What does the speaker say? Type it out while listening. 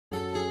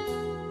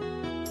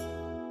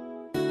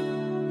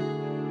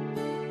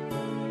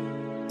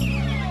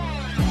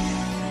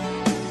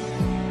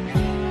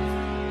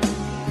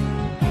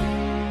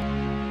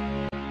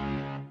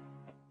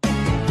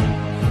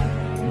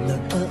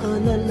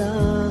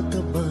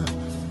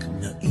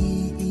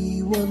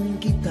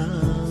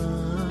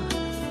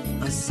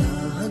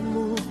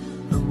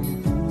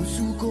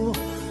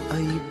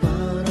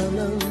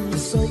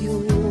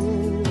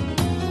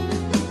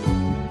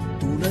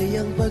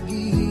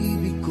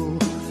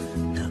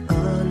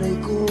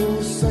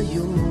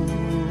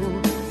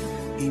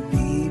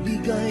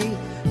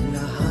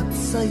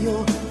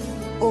sa'yo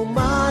o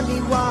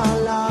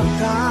maniwala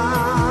ka.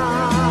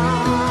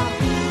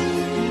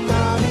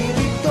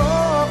 Naririto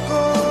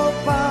ako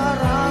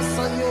para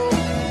sa'yo,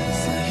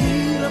 sa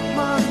hirap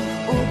man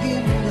o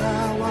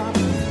ginhawa,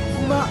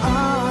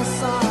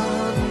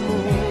 maaasahan mo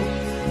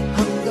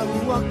hanggang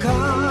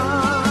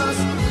wakas.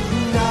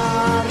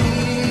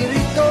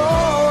 Naririto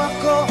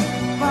ako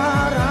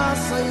para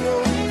sa'yo,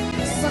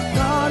 sa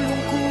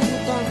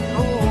kalungkutan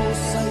o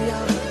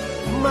saya,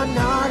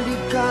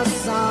 manalig ka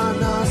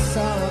sana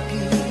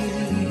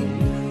sa'kin,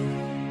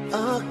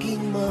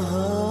 aking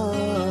mahal.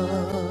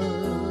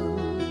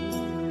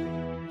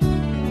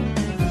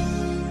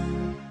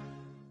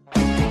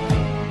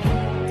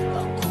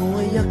 Ako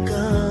ay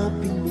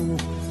yakapin mo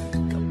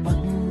kapag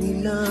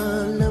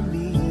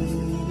nilalamig,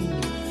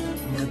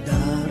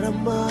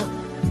 nadarama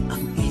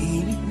ang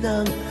init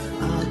ng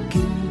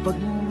aking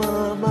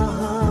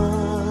pagmamahal.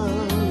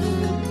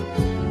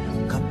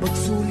 Kapag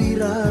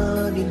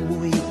suliranin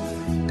mo'y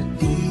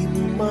di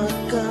mo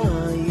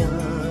makaya,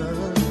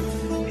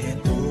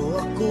 eto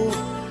ako,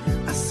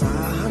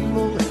 asahan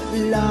mong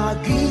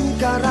laging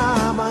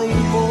karamay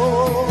mo.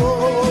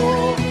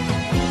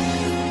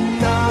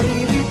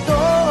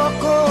 Naririto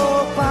ako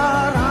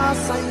para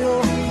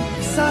sa'yo,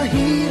 sa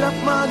hirap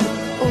man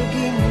o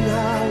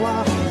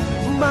ginhawa,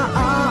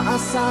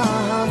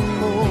 maaasahan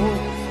mo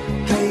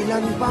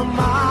kailan pa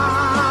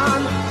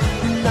man.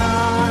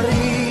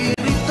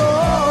 Naririto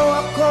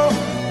ako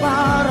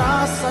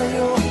para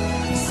sa'yo,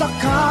 sa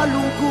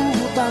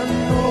kalungkutan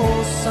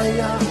o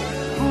saya,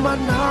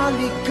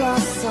 manalig ka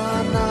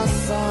sana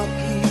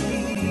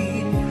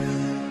sa'kin,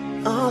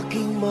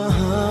 aking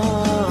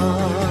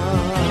mahal.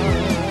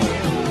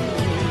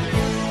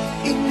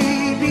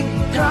 Inibig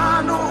ka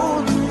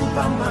noon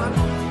pa man,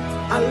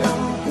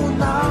 alam ko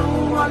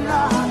nang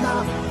wala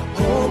na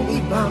kung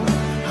ibang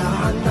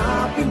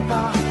hahanapin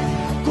pa,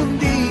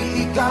 kundi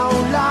ikaw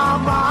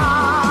lamang.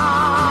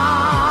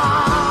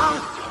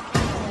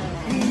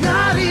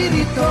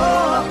 Naririto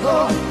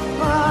ako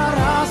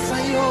para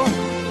sa'yo,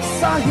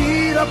 sa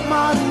hirap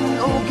man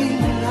o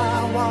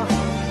ginhawa,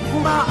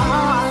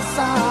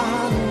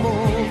 maaasahan mo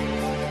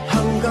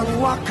hanggang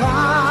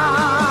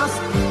wakas.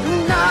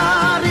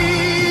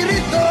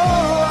 Naririto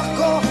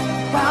ako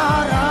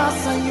para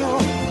sa'yo,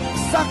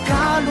 sa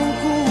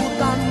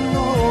kalungkutan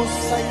o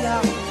saya,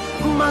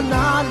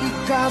 manalig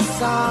ka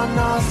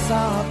sana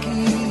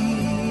sa'kin,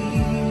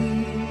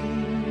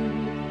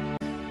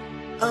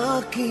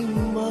 aking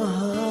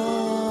mahal.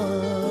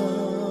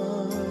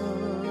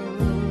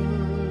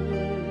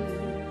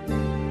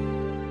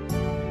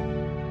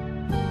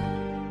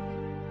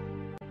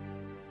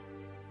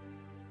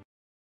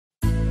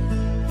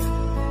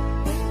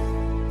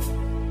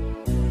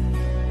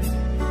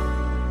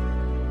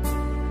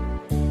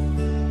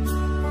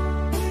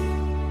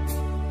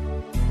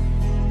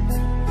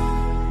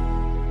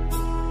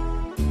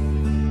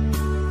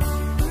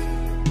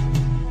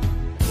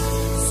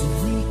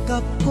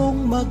 Sumikap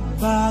kong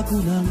magbago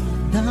lang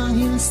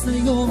dahil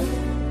sa'yo,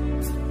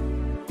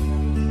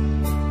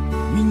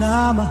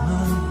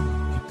 minamahal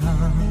kita.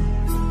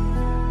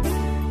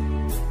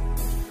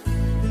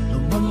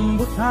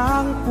 Lumambot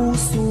ang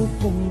puso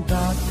kong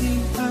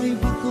dati ay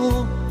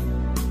bato,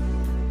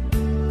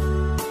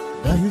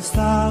 dahil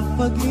sa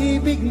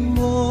pag-ibig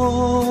mo.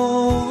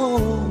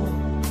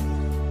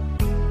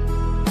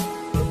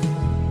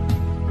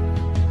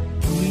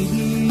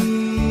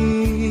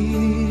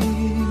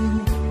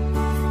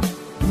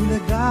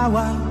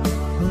 Bulagawa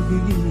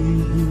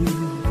pag-ibig,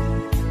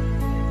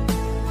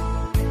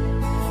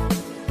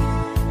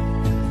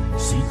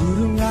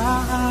 siguro nga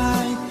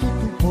ay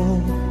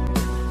totoo,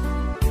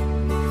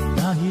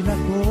 dahil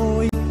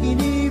ako'y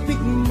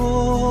inibig mo.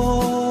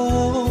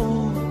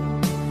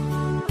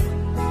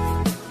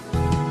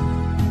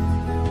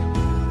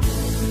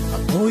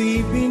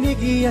 Ako'y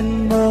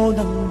binigyan mo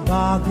ng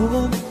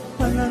bagong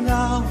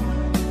pananaw,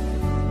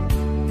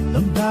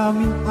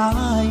 damdamin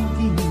ay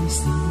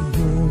inisip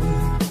mo.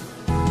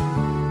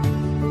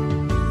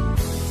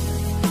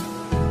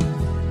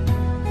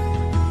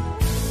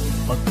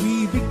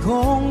 Pag-ibig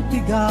kong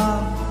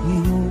tiga,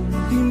 iyong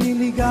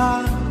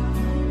diniligan,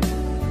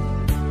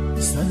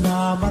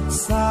 salamat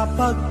sa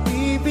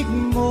pag-ibig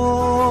mo.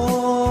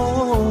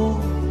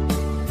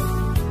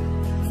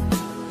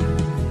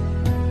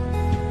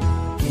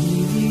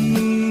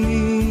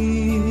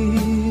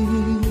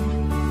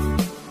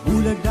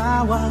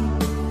 Bulagawan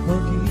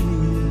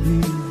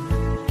pag-ibig,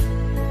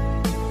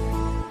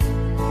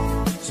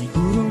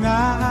 siguro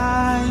nga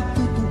ay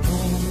totoo,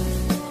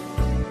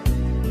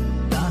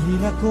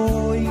 dahil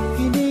ako'y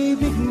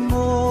inibig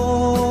mo.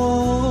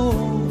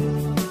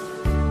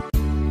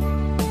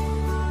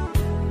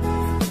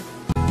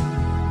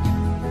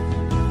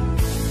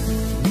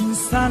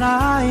 Minsan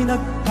ay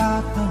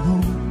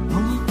nagtatanong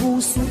ang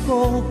puso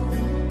ko,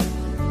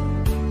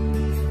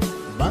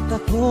 ba't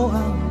ako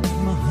ang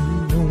mahal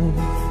mo?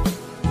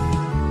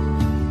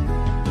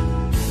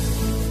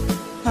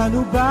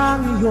 Ano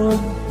bang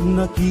iyong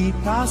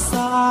nakita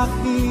sa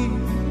akin?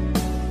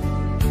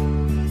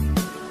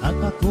 at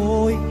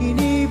ako'y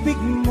inibig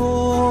mo.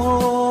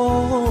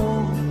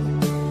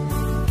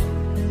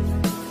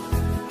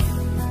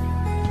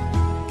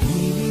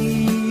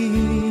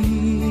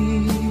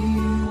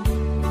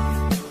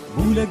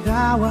 Bulag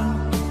daw ang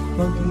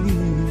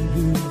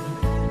pag-ibig,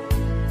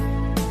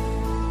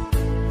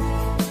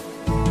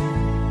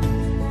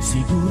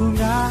 siguro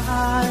nga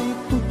ay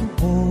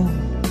totoo,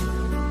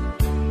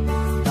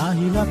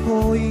 dahil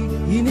ako'y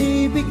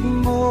inibig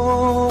mo.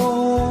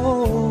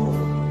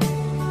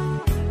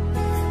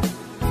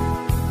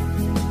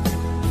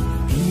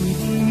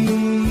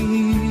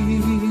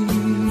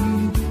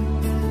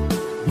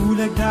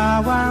 Bulag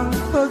daw ang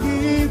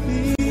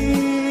pag-ibig,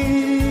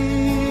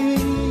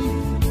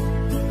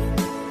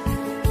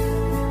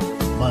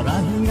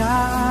 marahil nga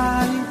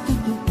ay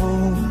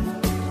totoo,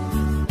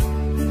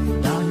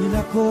 dahil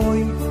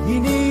ako'y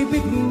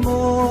inibig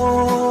mo.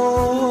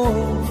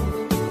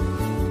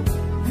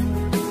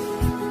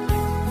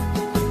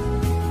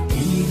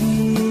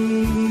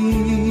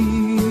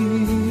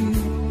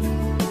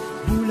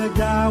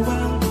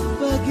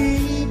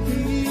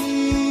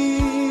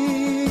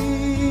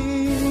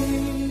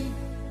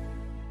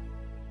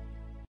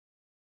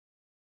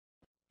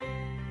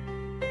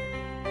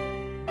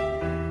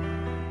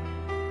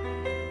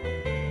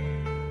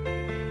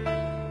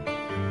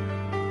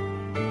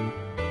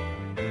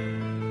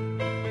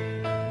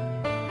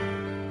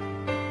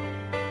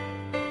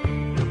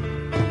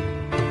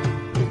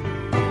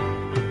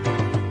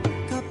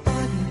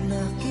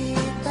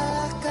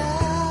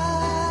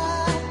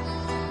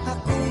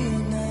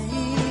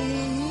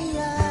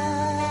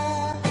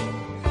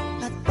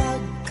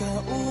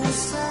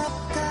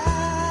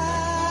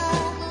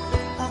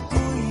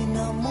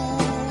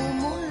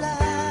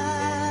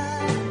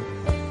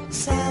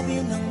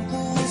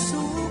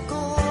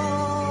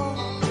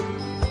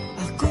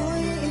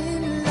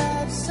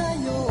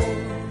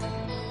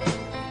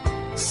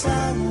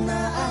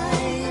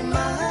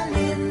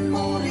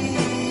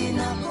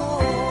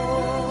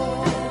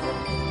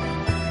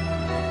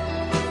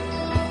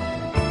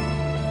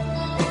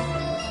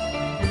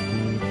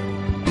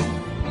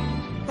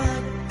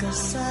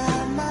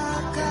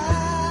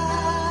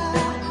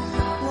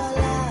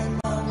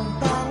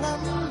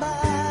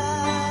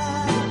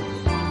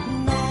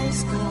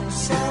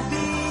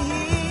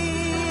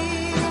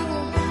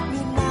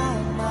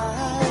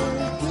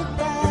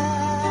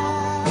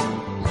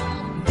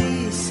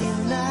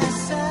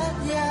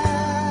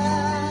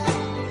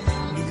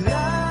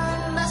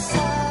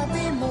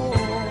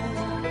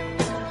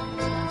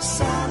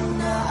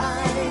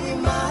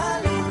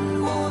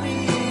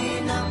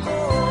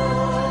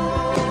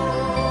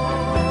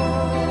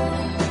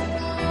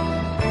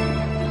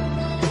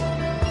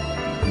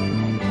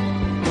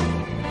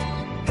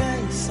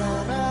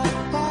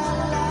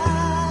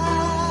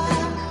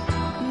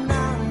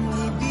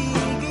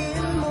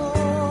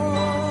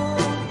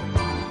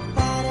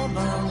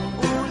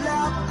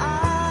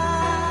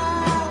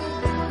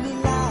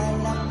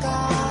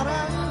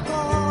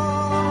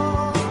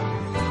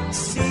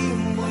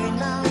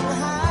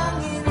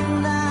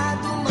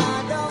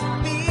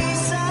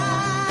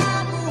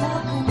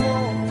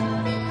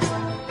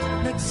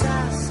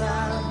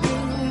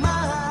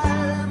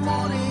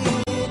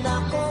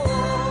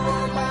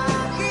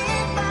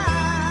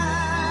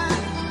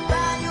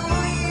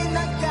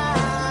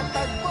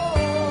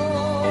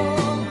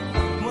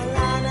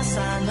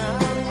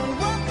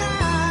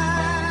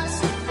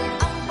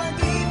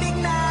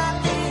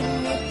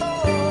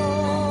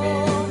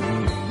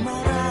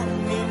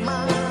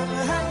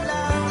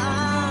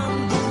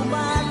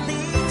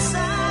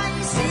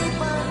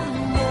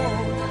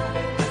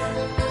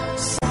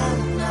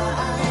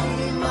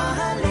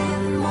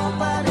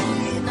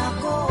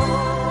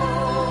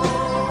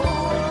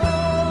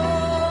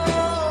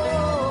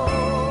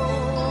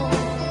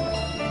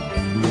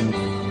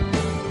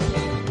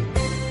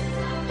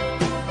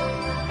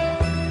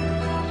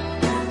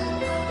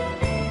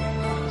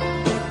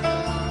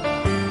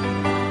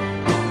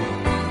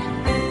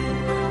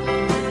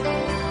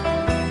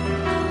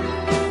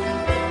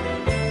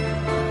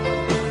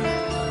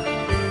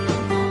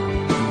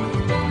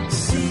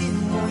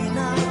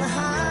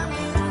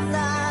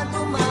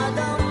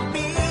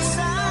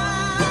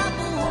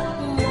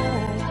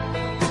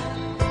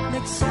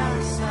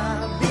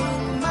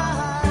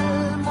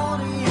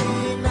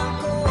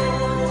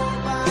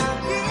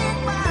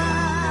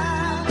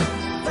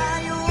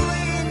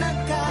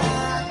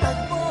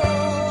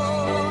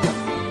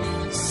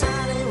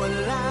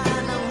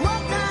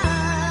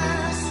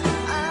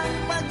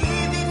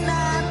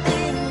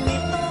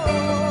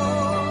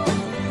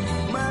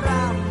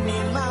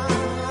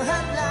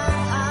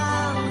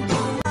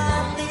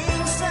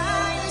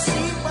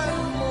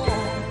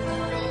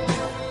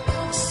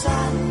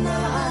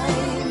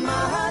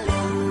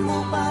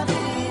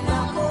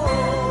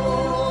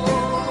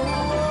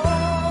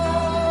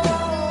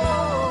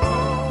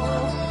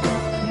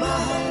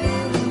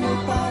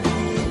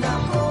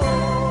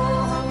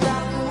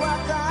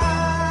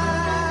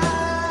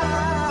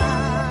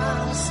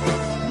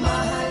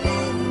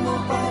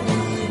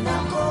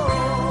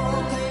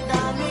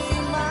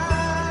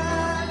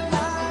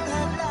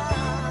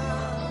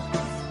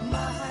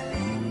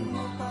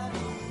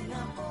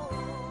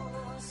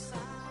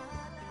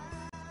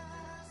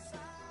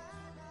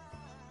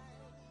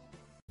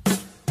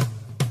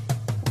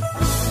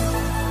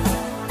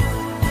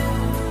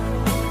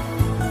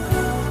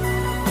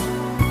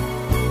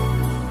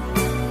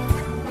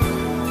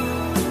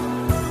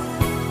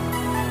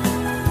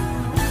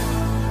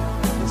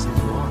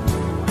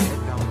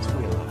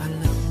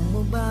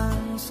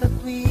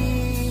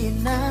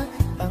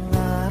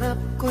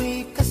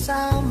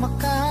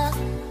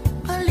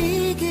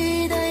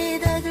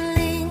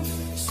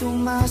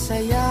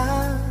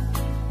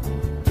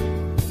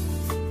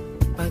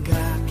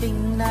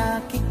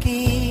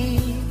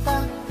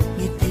 nakikita,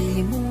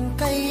 ngiti mo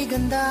kay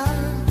ganda,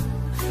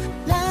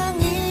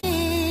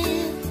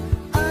 langit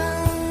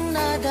ang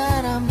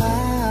nadarama.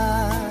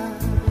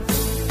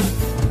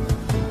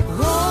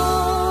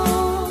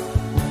 Oh,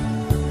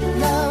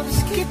 loves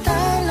kita,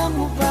 alam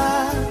mo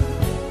ba?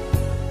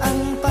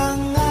 Ang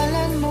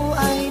pangalan mo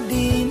ay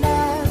di na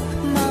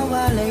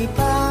mawalay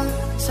pa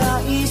sa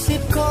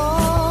isip ko.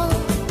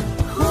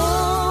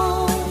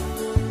 Oh,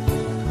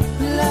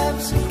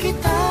 loves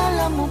kita,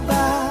 alam mo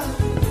ba?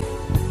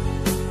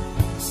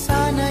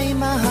 Sana'y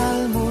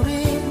mahal mo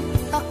rin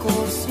ako,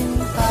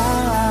 sinta.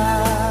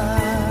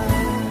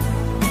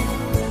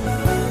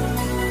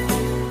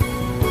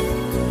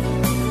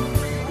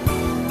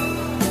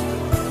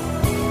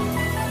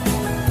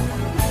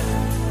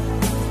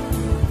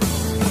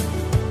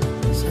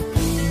 Sa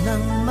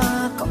tinang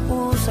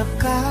makausap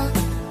ka,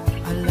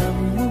 alam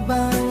mo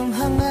bang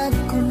hangad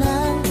ko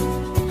ng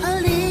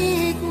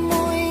halik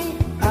mo'y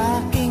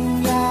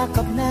aking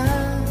yakap na.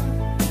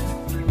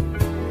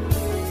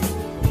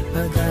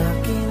 Pag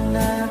aking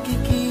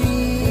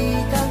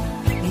nakikita,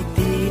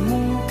 ngiti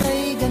mong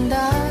kay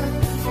ganda,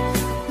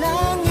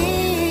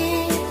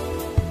 langit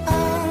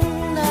ang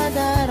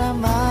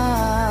nadarama.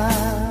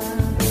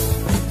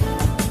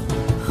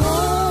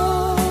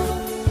 Oh,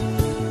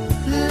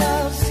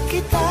 loves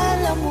kita,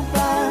 alam mo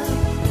ba?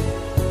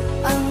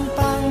 Ang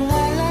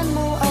pangalan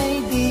mo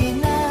ay di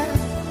na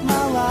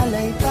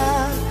mawalay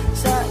pa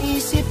sa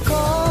isip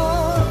ko.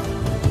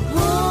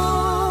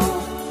 Oh,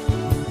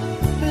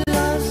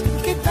 loves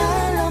kita,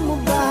 alam mo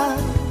ba?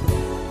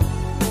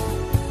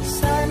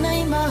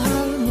 Sana'y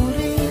mahal mo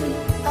rin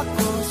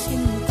ako,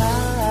 sinta.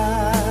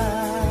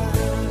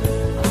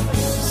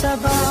 Sa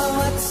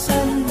bawat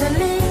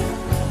sandali,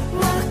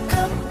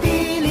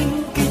 makapiling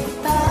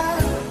kita.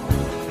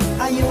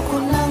 Ayoko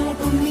nang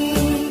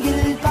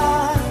tumigil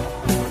pa.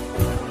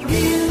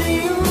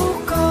 Giliw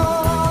ko.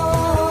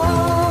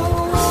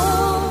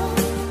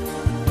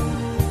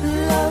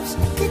 Loves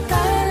kita,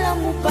 alam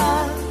mo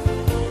ba?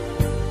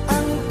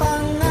 Ang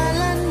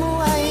pangalan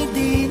mo ay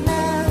di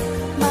na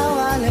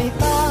mawalay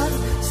pa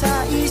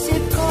sa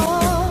isip ko.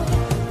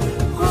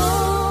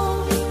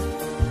 Oh,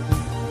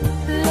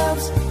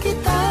 loves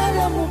kita,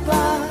 alam mo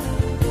ba?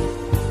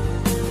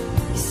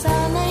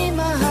 Sana'y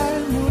mahal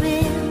mo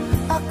rin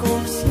ako,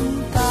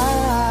 sinta.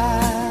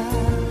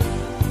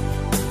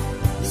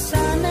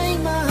 Sana'y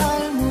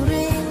mahal mo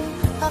rin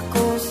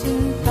ako,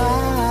 sinta.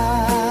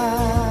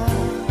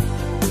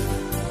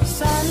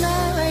 Sana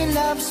ay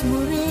loves mo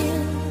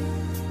rin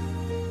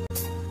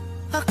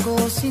ako,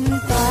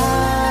 sinta.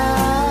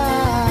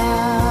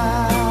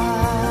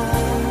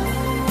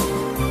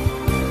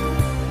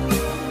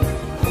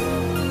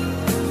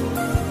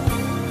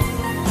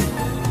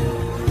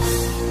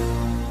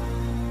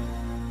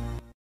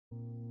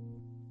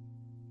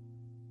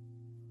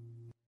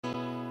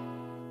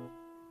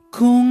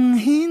 Kung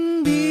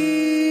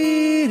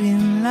hindi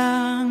rin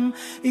lang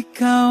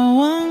ikaw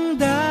ang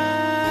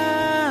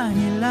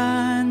dahilan,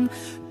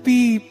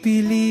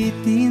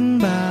 pipilitin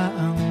ba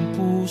ang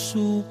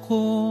puso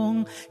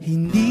kong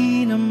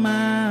hindi na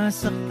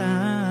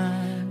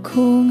masaktan?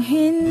 Kung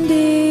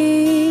hindi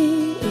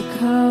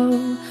ikaw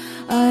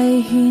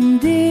ay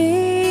hindi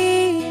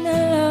na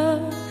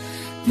lang,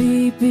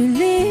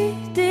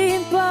 pipilitin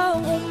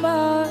pang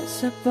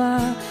umasa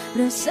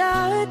para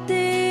sa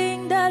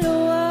ating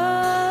dalawa.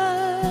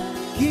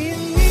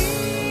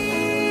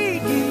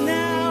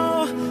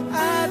 Giniginaw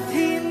at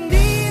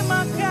hindi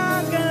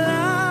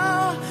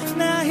makagalaw,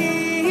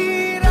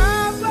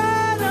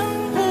 nahihirapan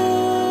ang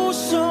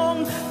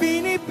pusong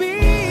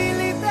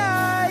pinipilit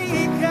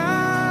ay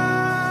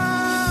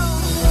ikaw.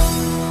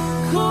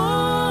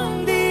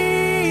 Kung di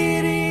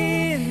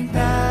rin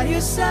tayo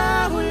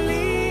sa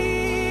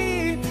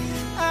huli,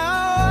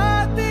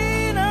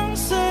 awatin ang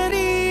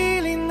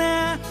sarili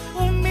na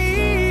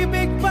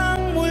umibig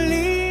pang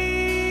muli.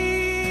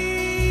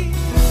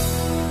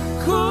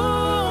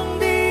 Kung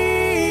di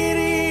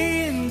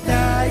rin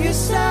tayo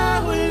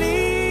sa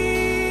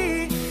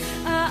huli,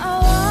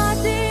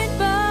 Aawatin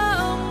ba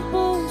ang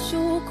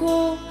puso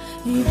ko,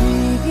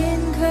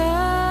 ibigin ka?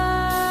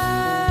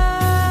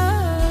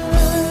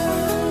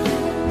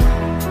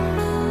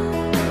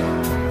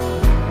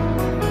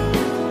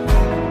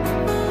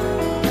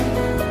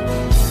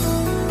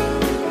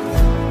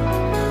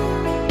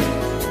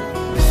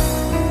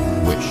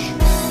 Wish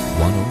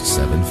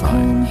 1075.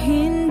 Kung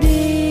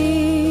hindi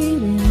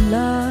rin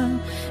lang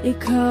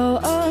ikaw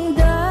ang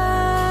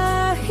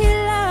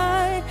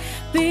dahilan,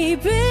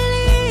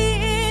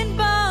 pipiliin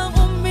bang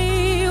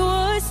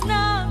umiwas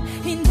ng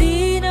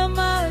hindi na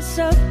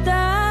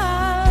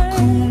masaktan?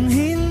 kung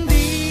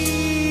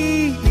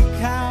hindi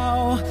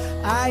ikaw,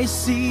 ay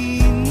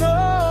sino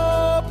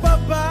pa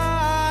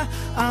ba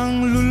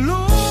ang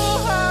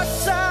luluha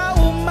sa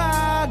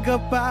umaga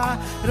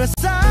para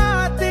sa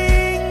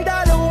ating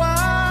dalawa?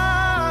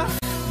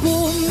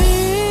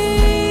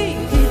 Bumibitaw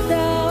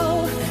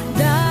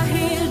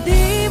dahil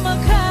di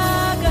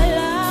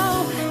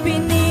makagalaw,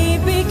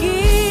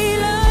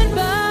 pinipigilan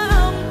ba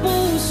ang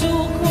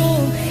puso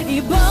kong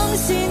ibang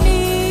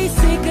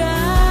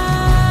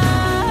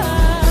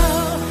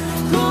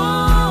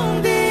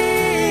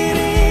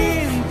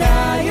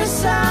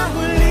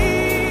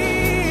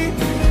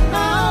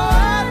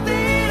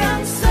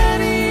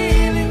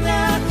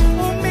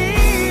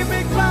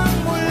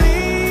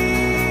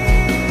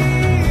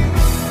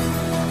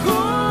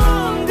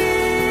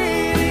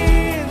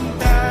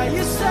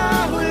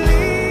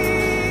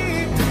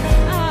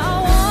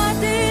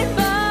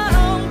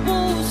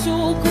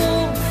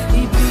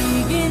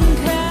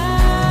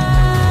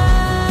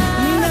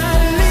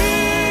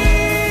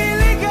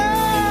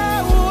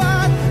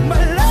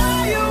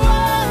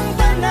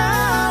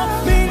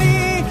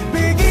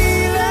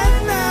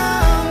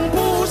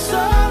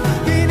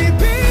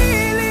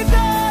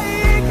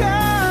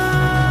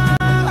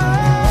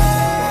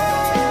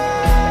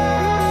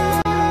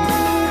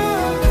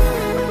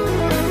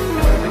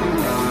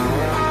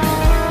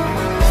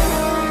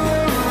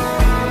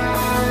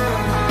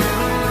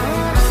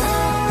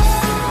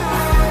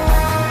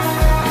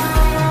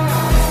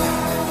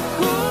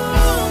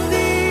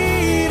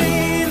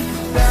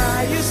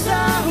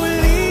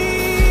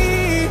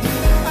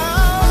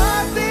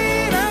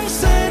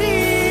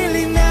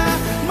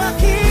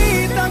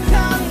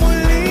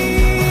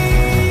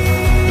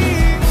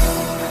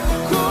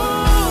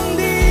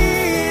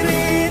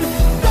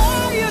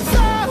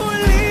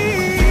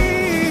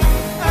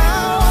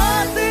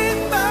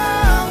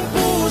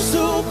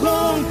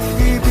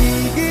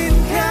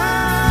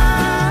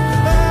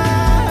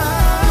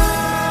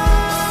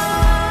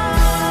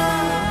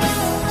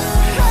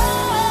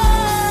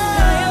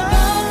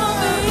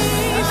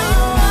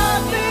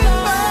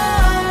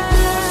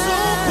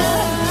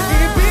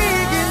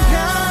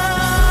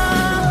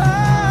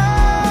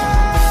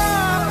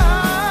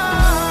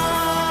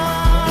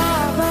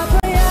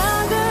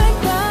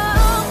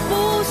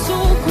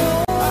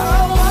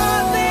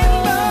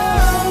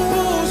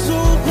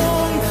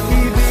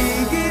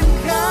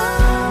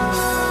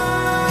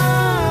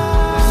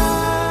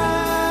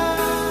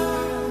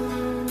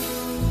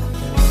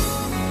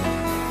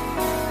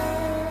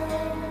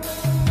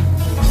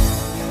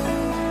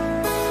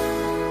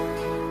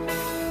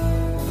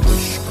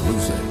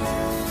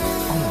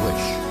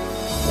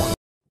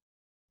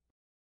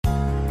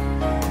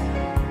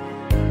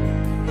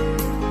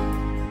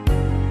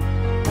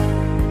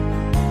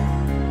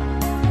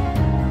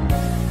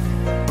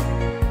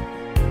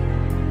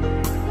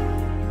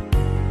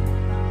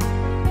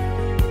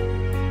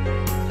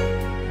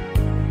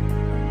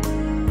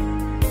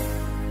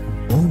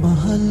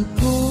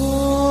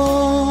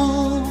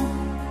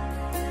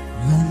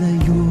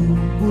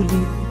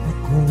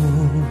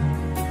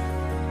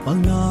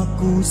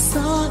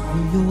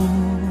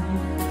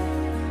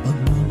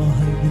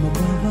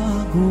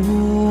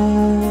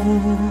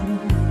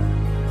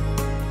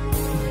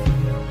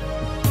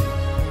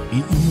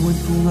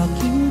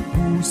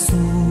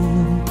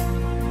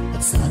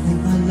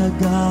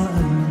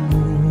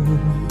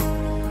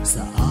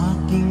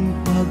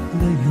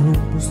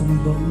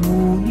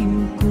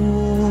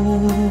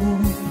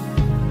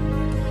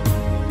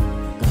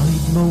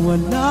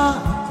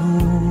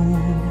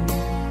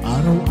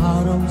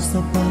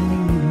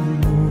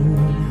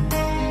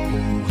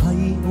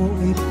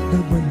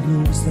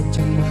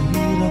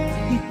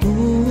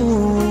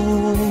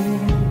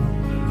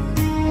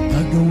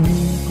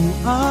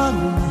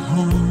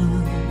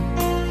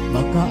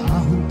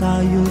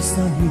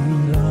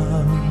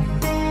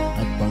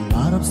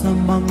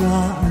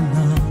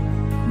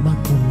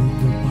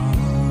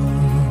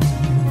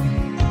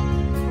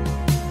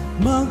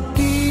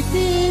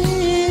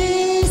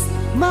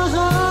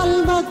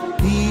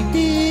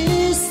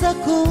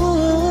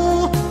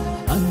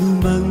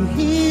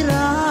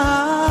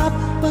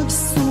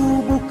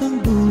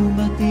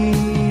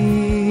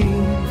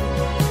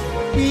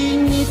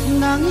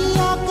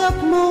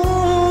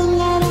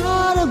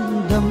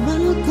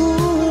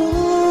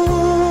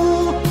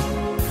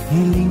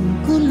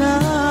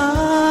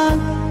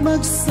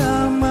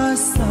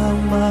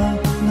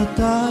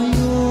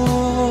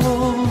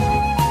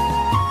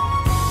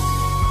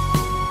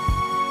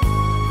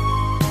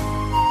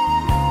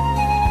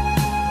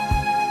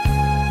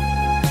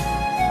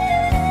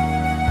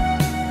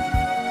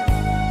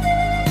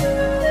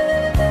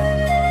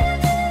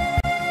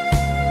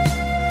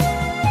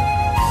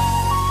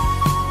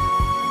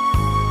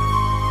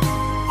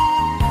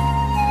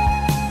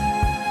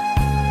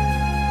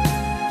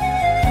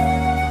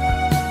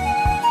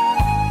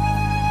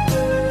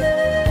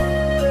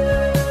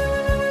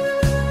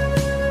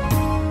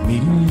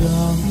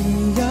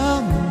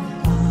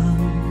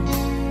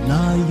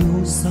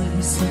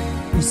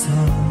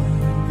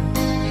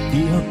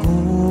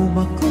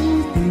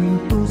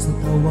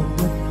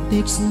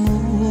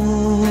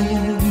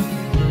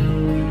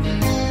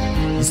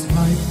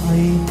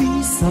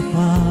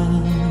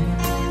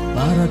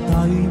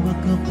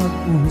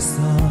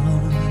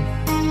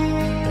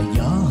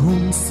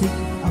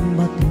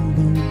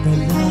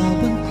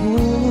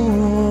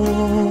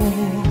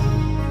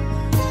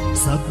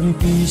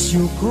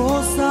Sakripisyo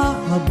ko sa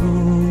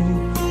abro,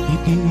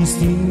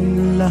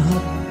 itiisin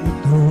lahat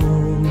ito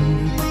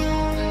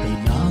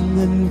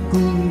kailangan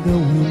kong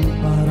gawin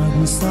para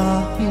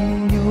sa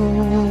inyo.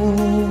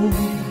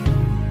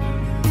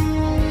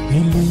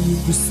 Hiling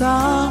ko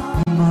sa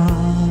Ama,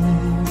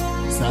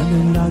 sana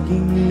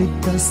laging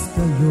ligtas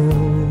kayo.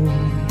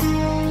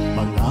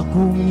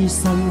 Pangakong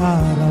isang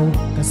araw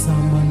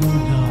kasama niyo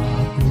na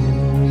ako.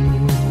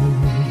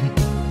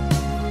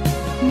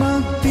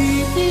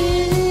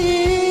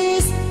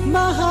 Magtitiis,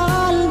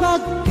 mahal,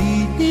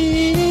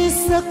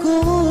 magtitiis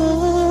ako.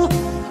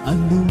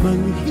 Ano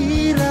mang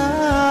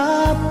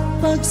hirap,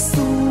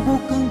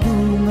 pagsubok ang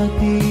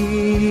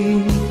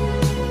dumating.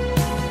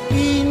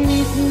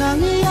 Init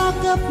ng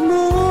yakap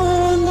mo,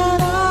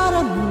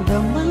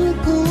 nararamdaman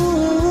ko.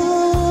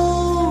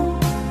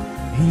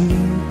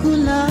 Hiling ko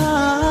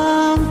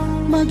lang,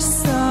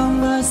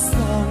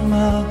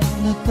 magsama-sama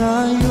na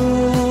tayo.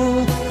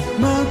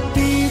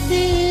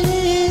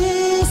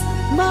 Magtitiis,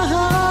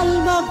 mahal,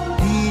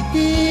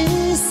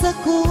 magtitiis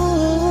ako.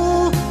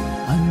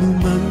 Ano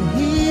mang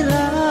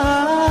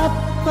hirap,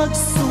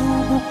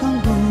 pagsubok ang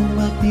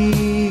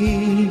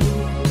dumating.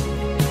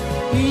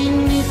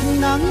 Init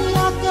ng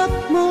yakap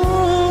mo,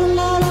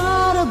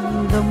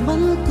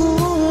 nararamdaman ko.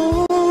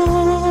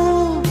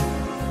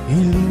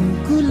 Hiling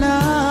ko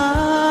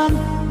lang,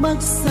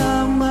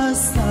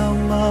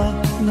 magsama-sama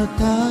na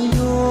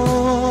tayo.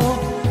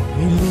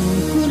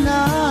 Hiling ko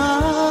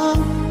lang,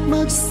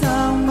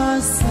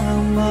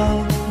 magsama-sama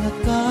na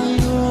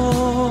tayo.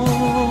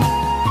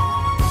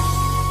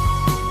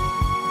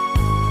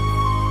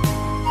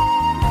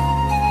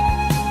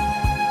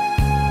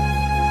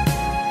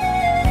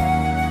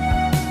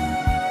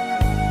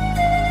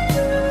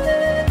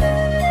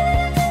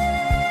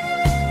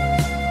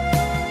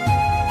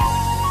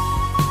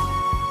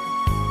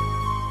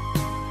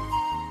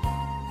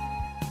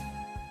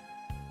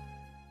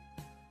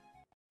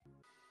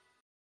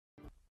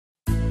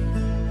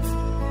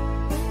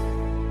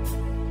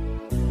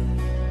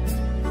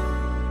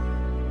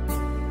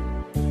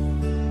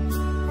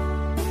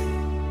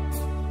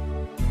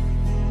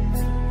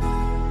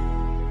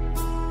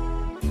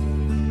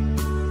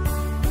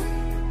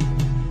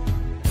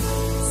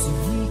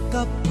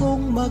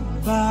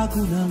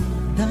 Magbago lang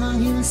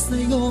dahil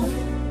sa'yo,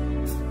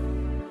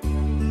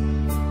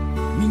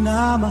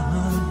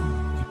 minamahal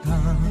kita.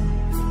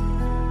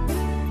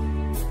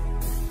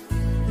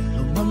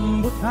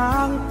 Lumambot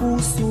ang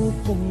puso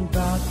kong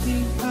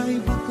dati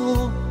ay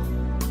bato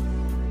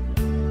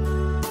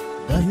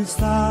dahil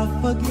sa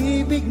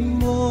pag-ibig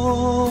mo.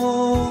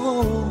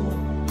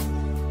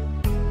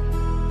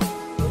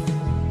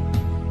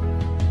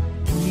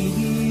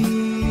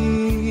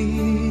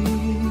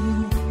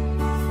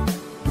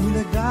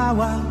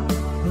 Ang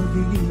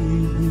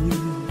pag-ibig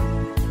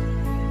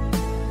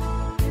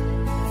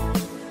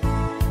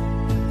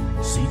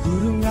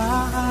siguro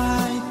nga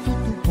ay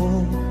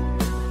totoo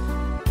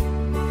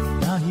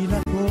dahil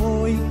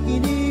ako'y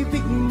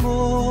inibig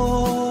mo.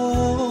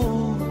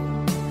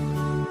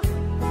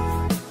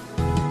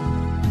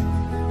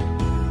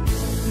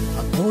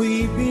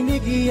 Ako'y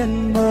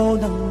binigyan mo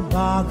ng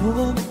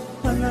bagong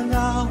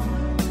pananaw,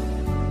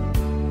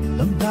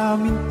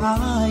 damdamin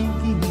ay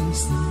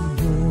ginising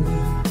mo.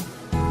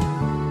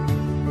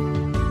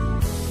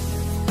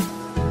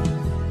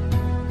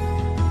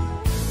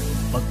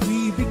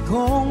 Pag-ibig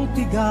kong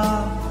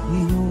tiga,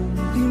 iyong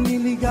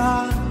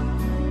diniligan.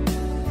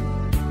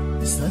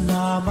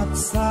 Salamat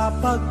sa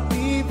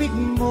pag-ibig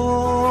mo.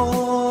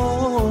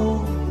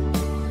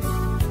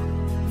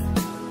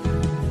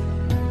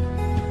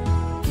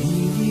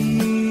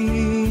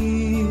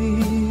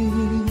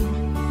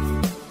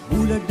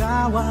 Bulag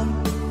daw ang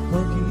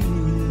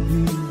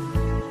pag-ibig,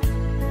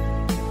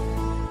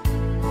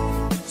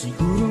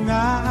 siguro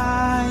nga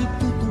ay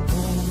totoo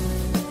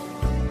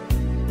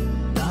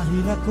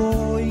dahil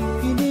ako'y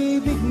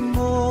inibig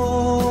mo.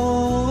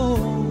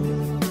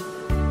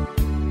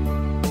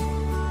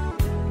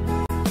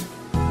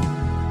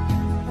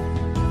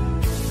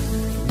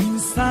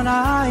 Minsan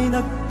ay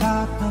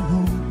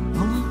nagtatanong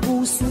ang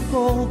puso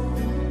ko,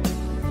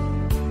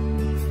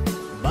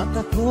 ba't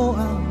ako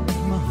ang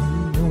mahal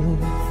mo?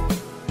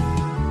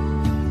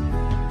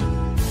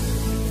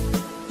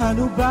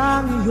 Ano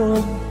bang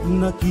iyong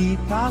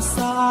nakita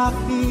sa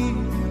akin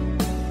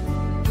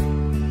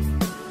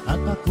at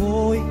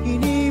ako'y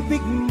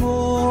inibig mo?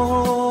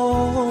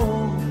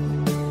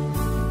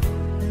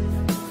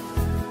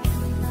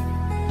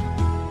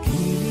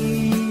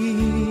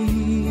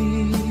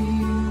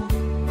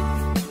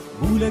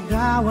 Bulag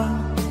daw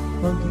ang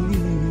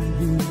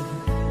pag-ibig,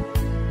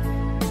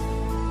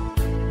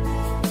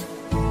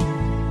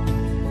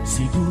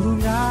 siguro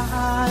nga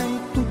ay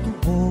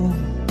totoo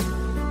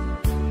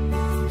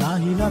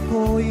dahil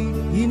ako'y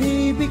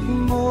inibig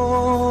mo.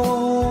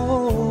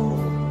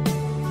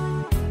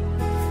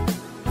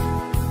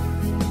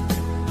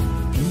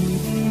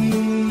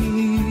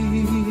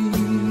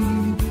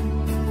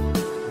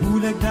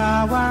 Bulag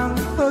daw ang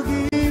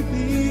pag-ibig,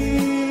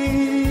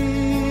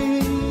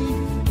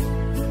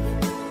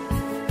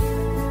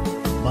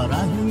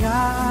 marahil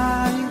nga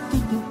ay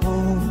totoo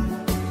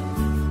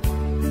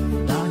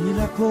dahil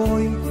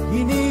ako'y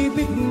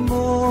inibig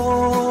mo.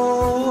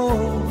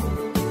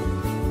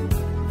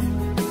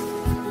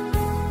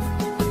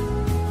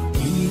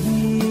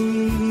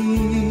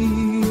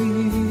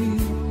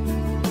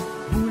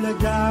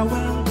 Bulagaw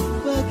ang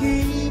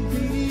pag-ibig.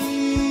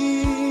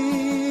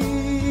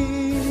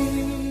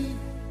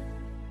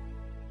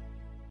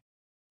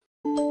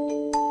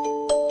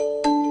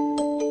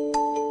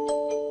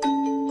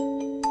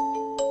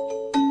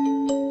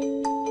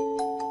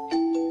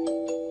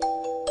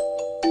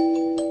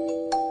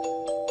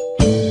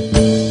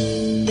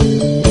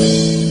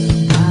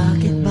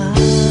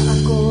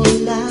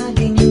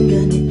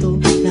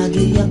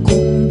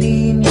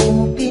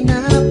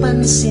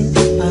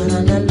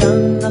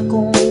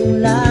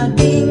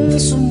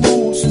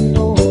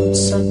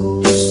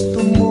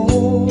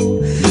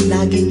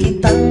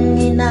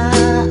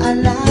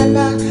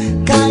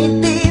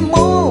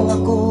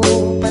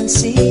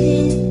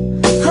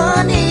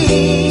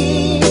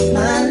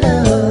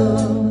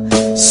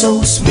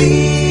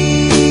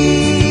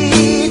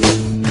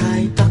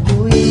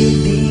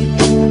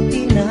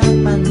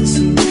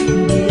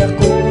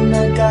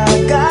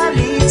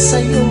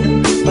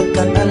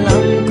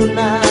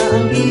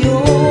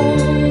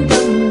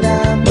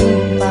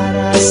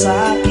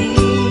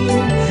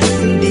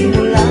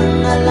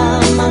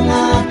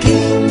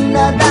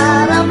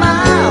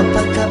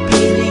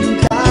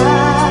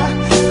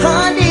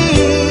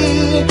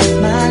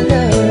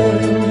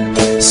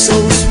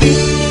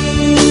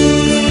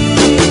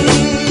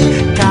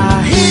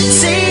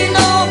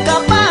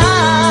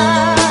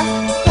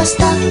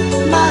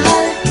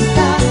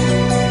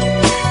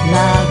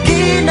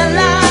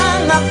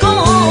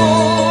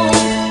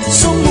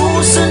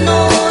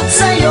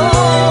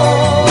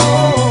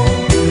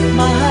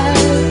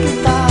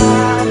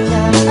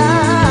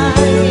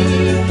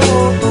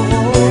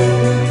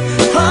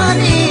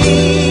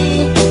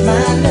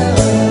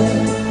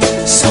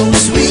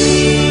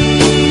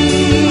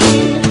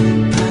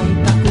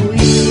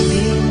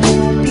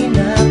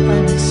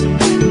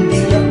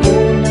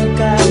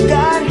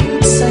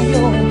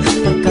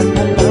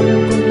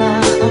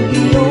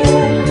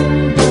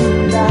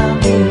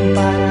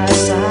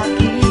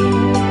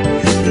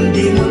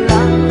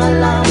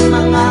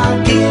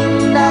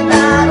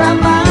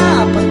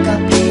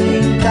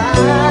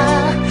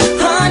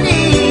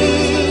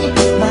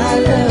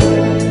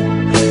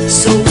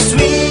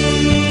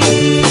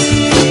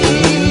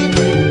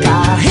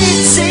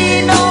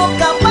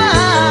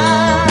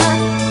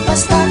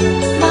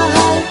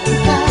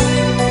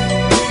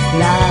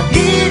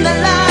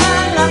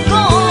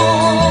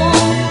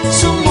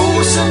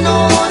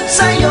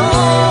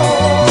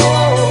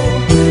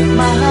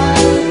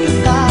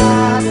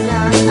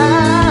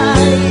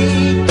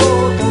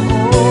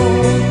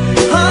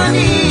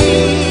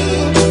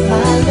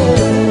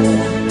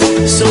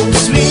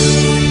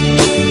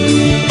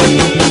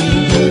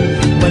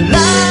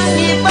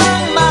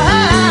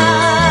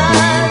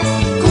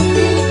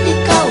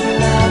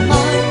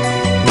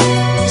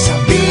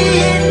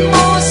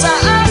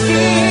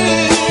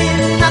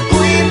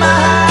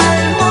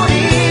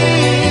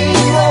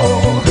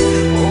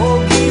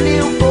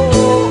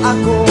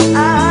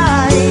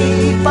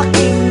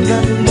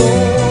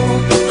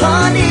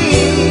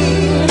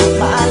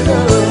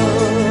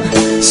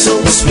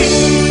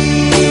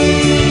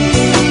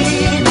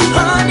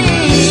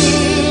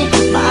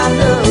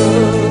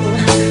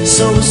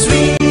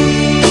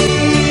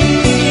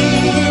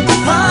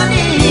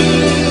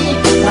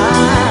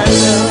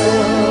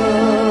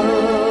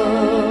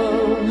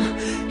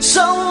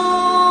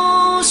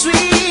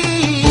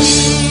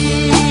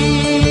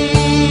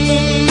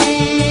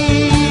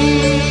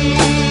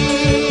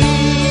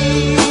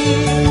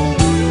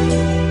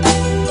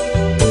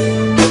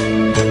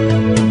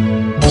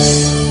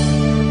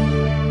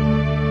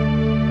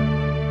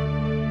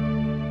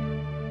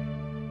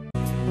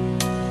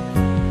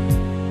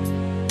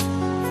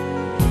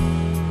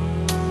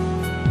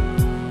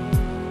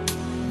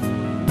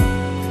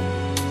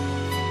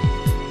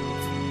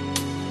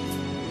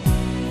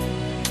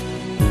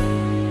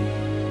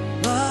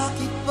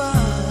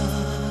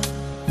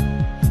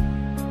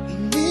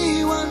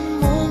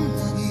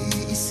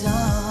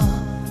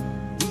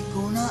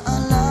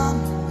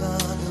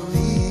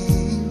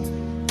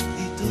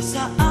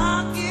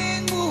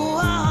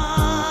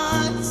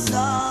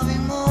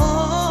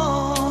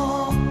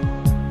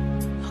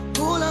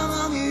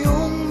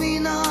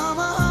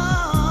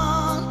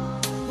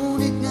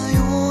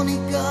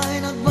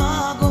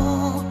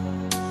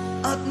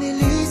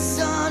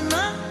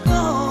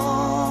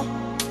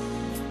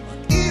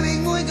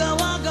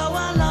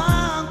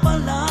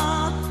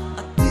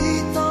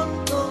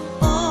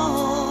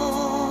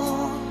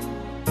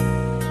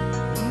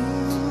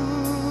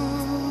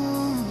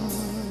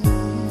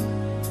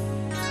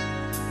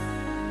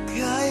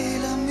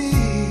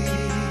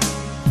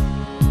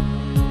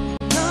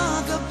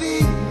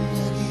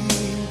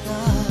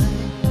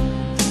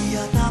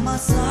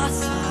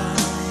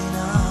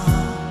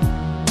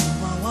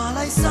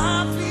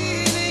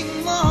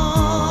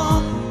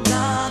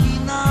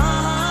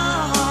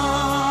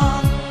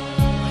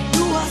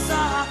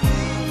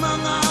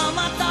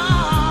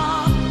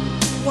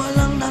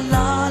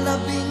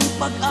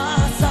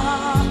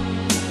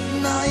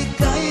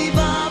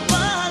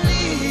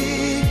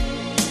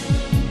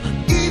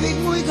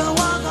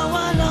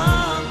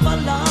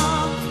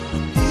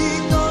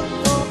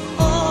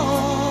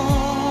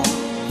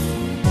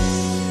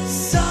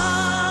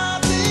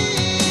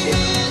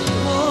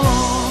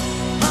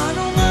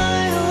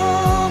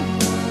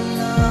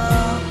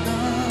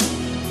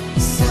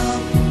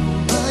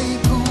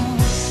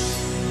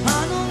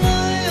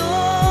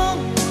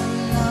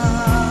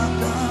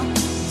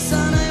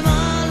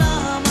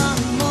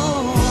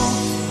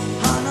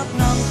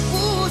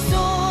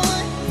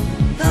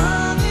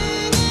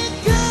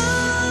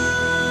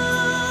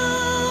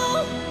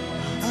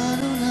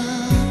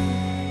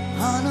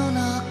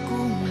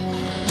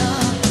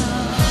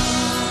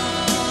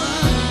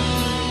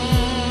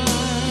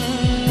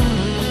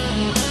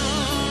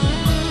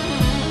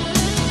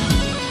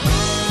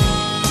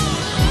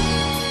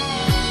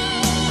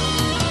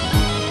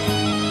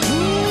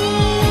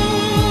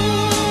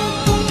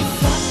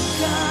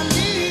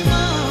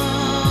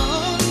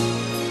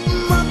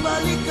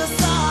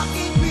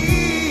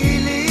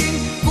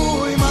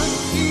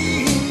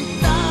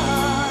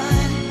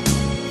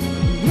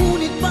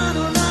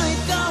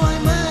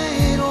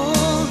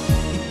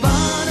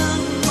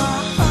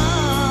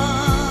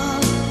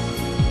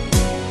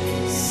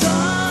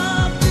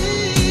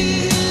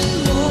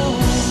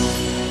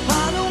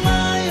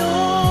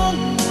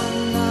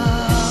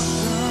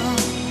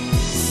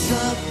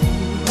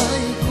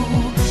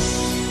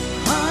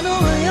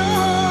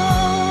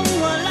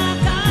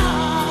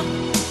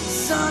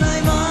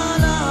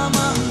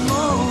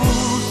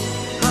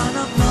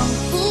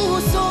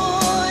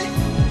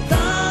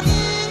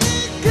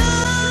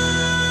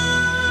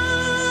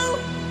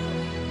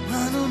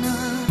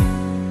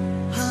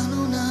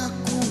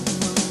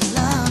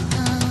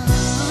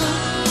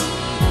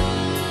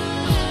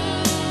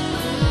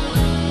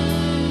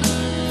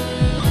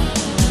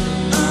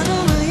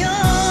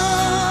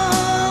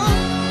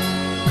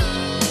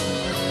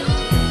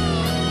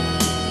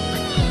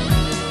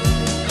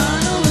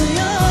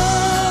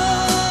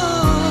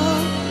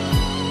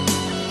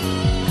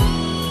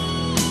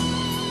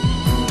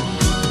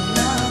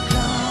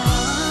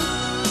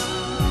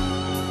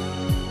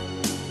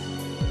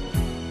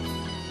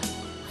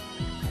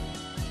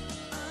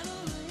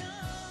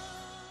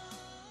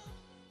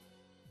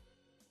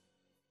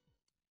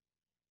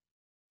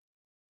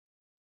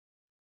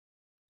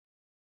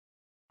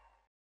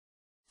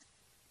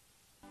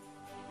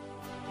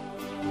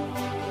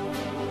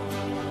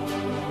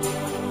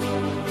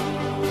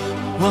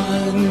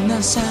 Huwag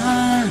na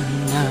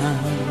sana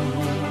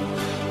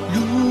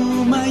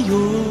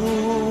lumayo.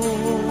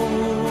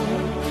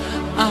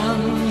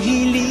 Ang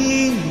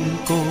hiling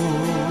ko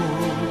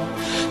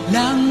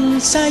lang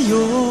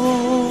sa'yo,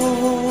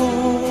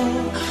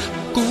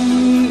 kung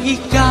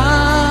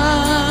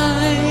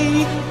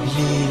ika'y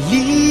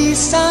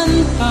lilisan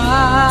pa,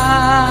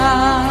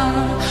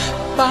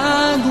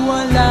 pag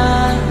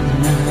wala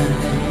na,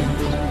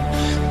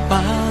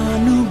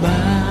 paano ba?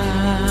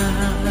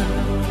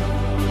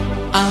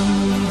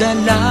 Ang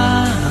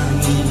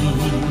dalangin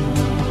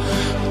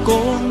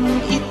kung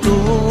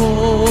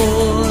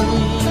ito'y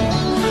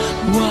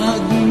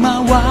huwag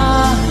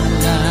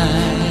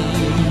mawalay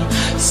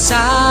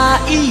sa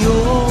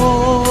iyo.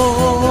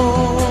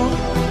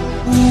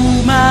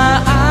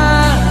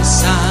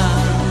 Umaasa,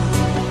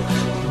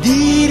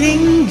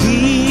 diringgin,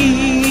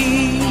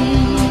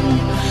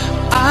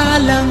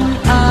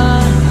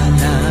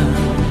 alang-alang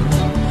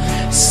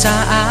sa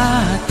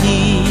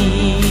atin.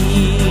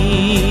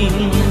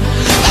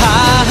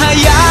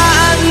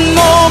 Hahayaan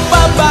mo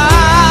pa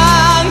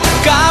bang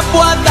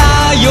kapwa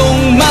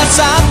tayong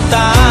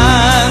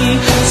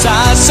masaktan?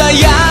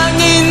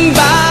 Sasayangin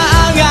ba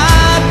ang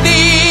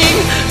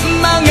ating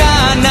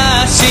mga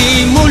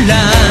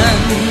nasimulan?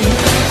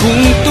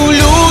 Kung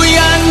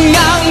tuluyan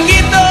ngang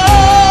ito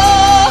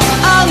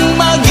ang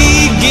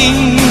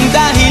magiging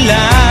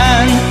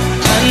dahilan,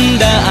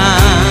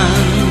 handaan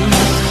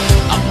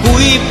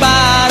ako'y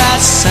para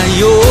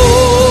sa'yo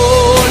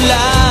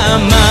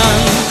lamang.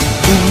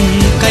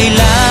 Kung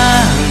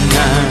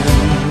kailangan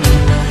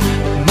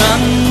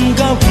mang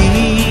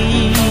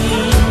gawin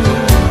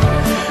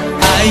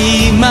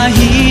ay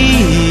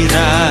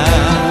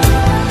mahirap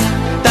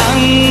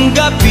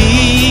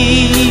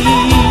tanggapin,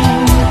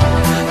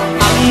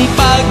 ang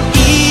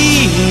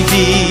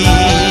pag-ibig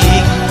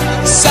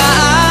sa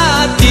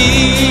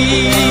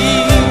atin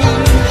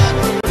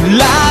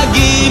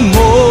lagi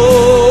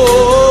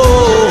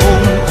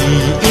mong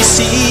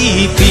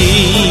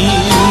iisipin.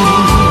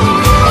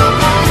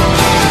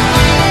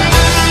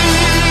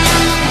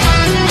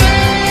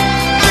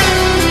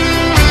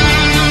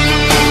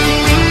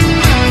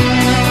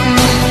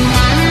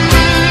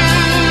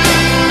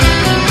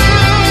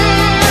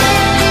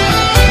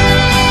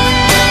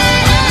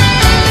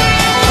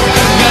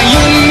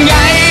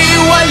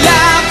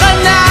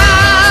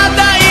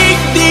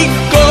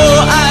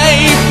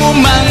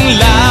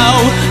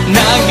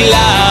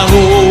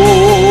 Naglaho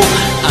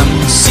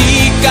ang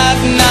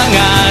sikat ng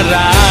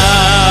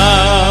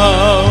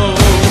araw.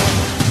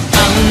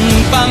 Ang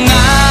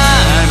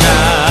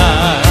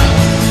pangarap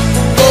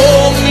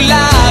kong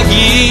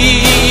lagi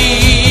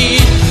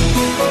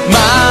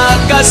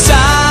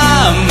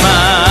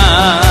magkasama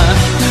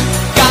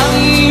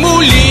kang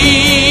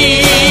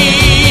muli,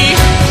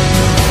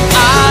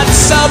 at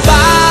sa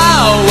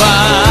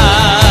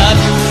bawat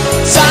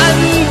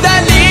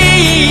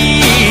sandali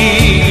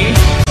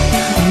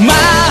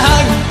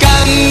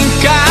mahagkan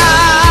ka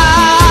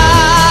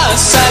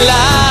sa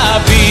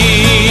labi.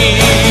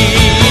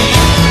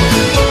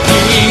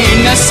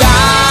 Di na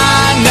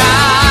sana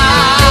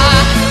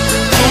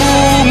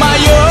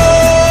tumayo,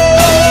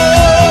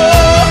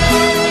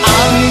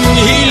 ang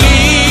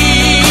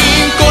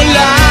hiling ko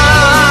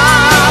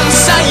lang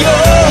sa'yo.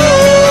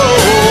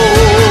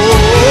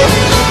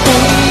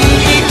 Kung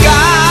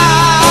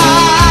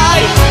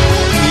ika'y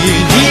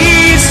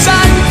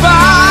lilisan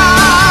pa,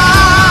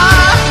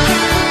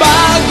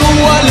 pag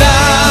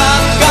wala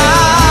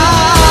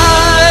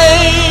ka'y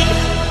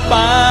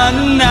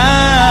paano na?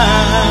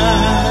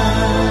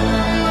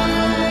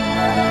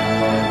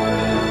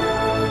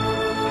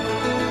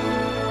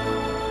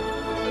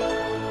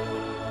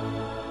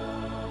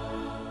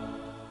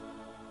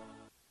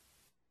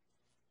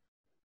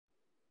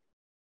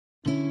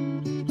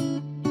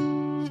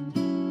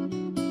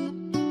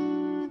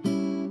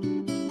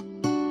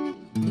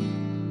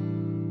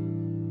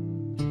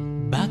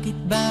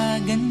 Bakit ba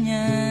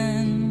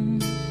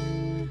ganyan?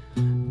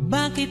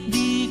 Bakit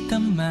di ka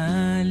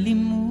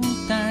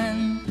malimutan?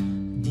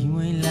 Di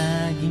mo'y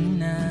laging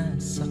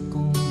nasa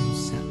kung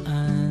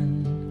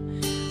saan,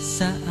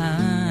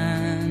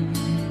 saan.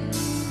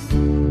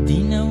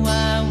 Di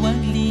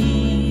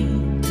nawawagli,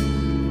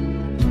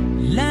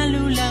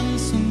 lalo lang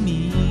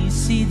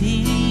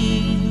sumisidhi.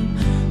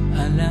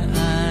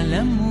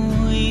 Alaala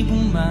mo'y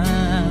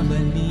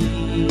bumabalik.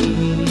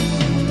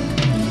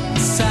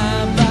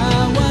 Sa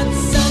bawat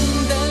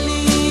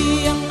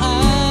sandali, ang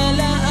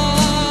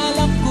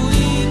alaala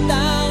ko'y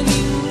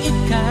tanging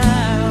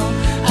ikaw,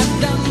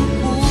 at ang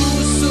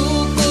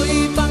puso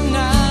ko'y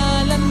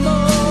pangalan mo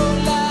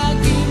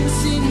laging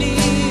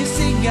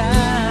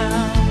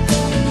sinisigaw.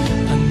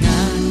 Ang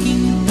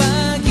aking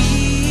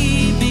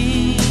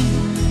pag-ibig,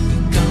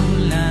 ikaw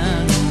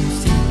lang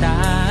sinta,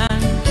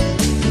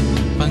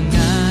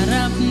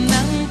 pangarap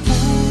ng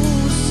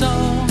puso.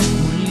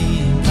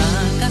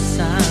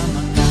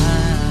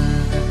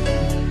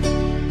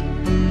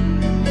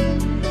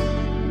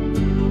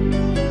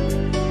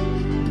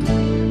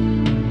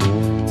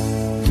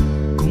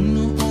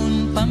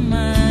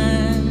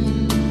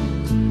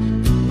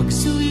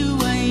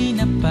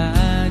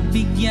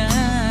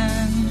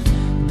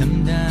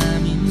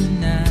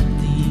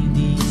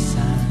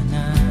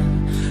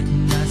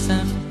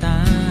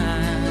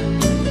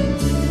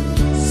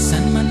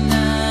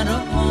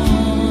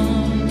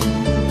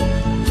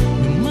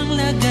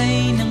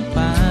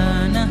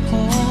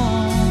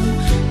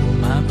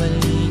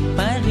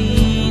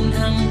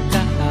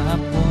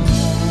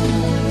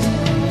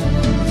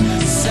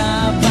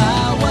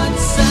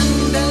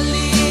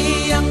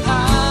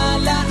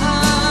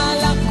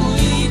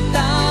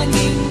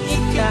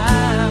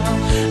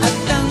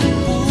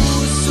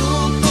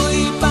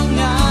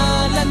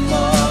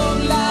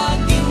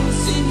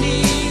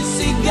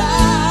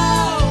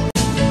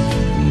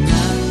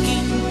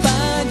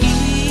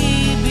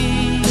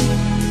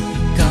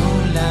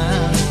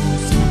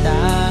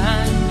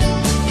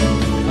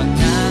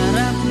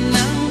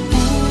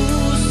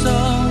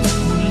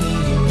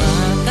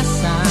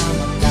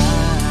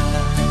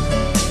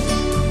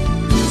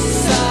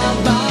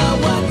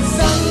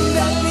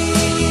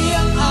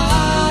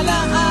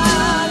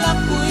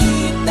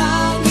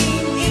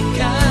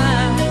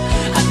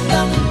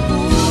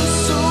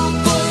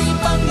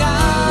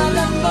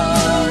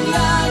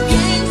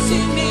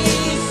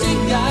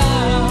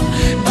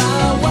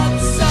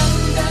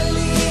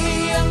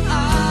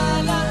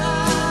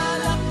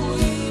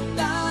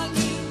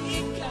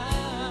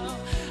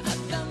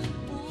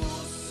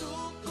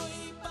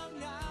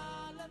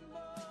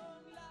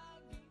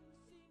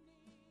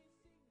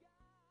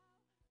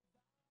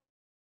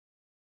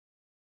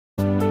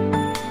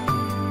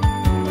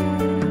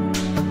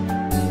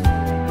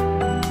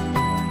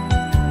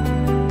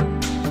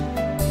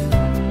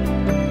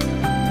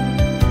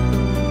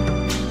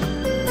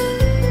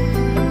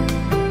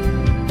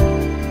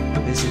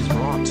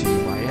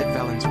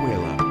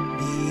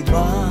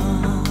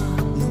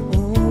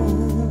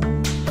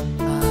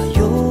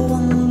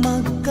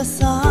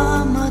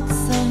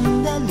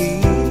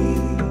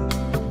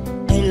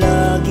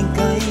 laging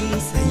kay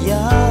saya.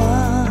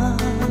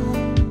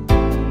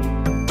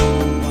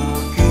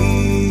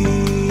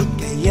 Bakit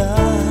kaya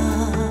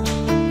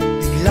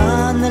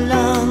bigla na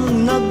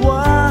lang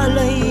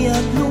nagwalay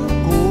at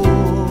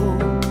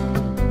lungkot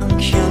ang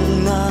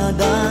siyang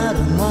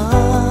nadarama?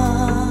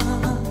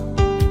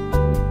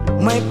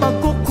 May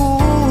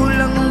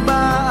pagkukulang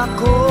ba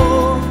ako?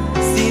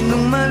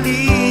 Sinong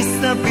mali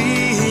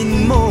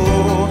sabihin mo?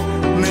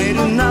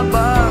 Meron na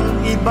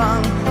bang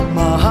ibang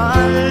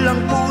mahal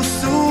ang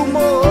puso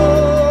mo?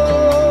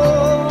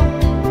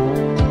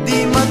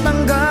 Di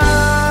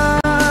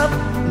matanggap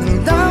ng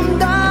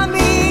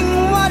damdaming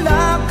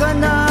wala ka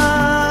na.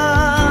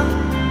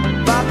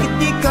 Bakit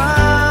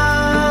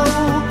ikaw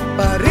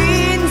pa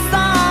rin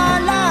sa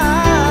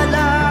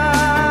alala?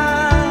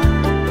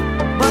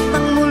 Ba't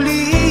nang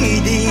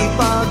muli di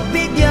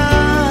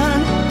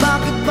pagbigyan?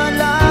 Bakit ba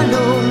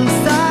lalong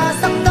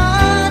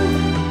sasaktan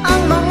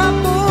ang mga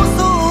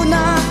puso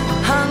na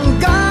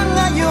hanggang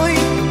ngayon'y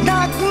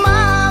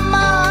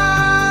nagmamahal?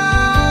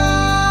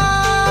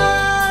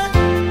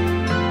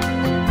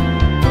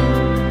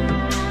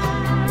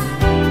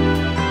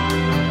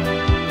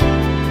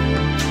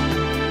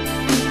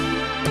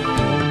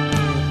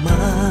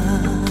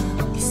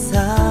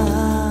 Mag-isa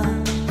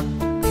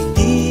ay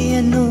di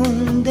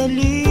anong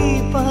dali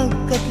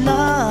pagkat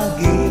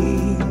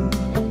laging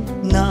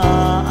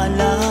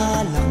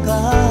naaalala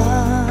ka.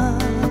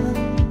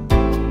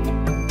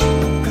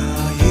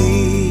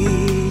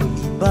 Kahit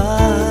iba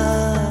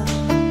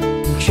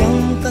kung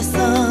siyang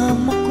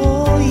kasama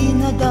ko'y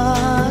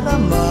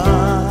nadarama,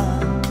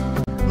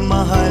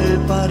 mahal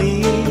pa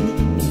rin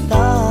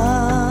kita.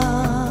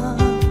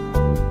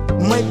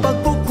 May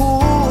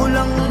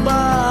pagkukulang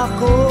ba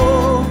ako?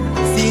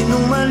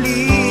 Sinong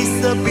mali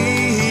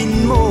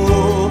sabihin mo?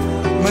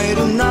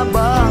 Mayroon na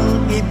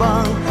bang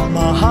ibang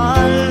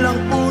mahal ang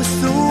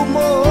puso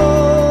mo?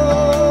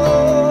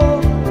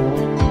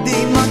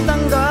 Di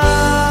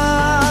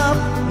matanggap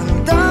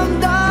ng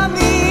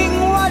damdaming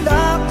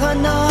wala ka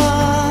na.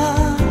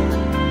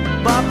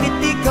 Bakit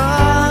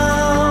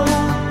ikaw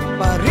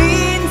pa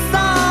rin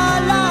sa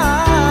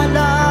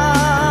alala?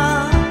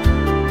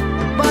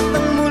 Ba't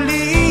ang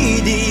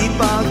muli di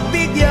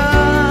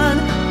pagbigyan?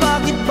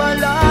 Bakit ba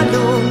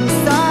lalong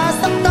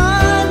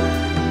sasaktan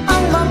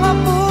ang mga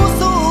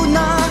puso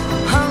na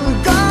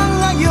hanggang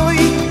ngayon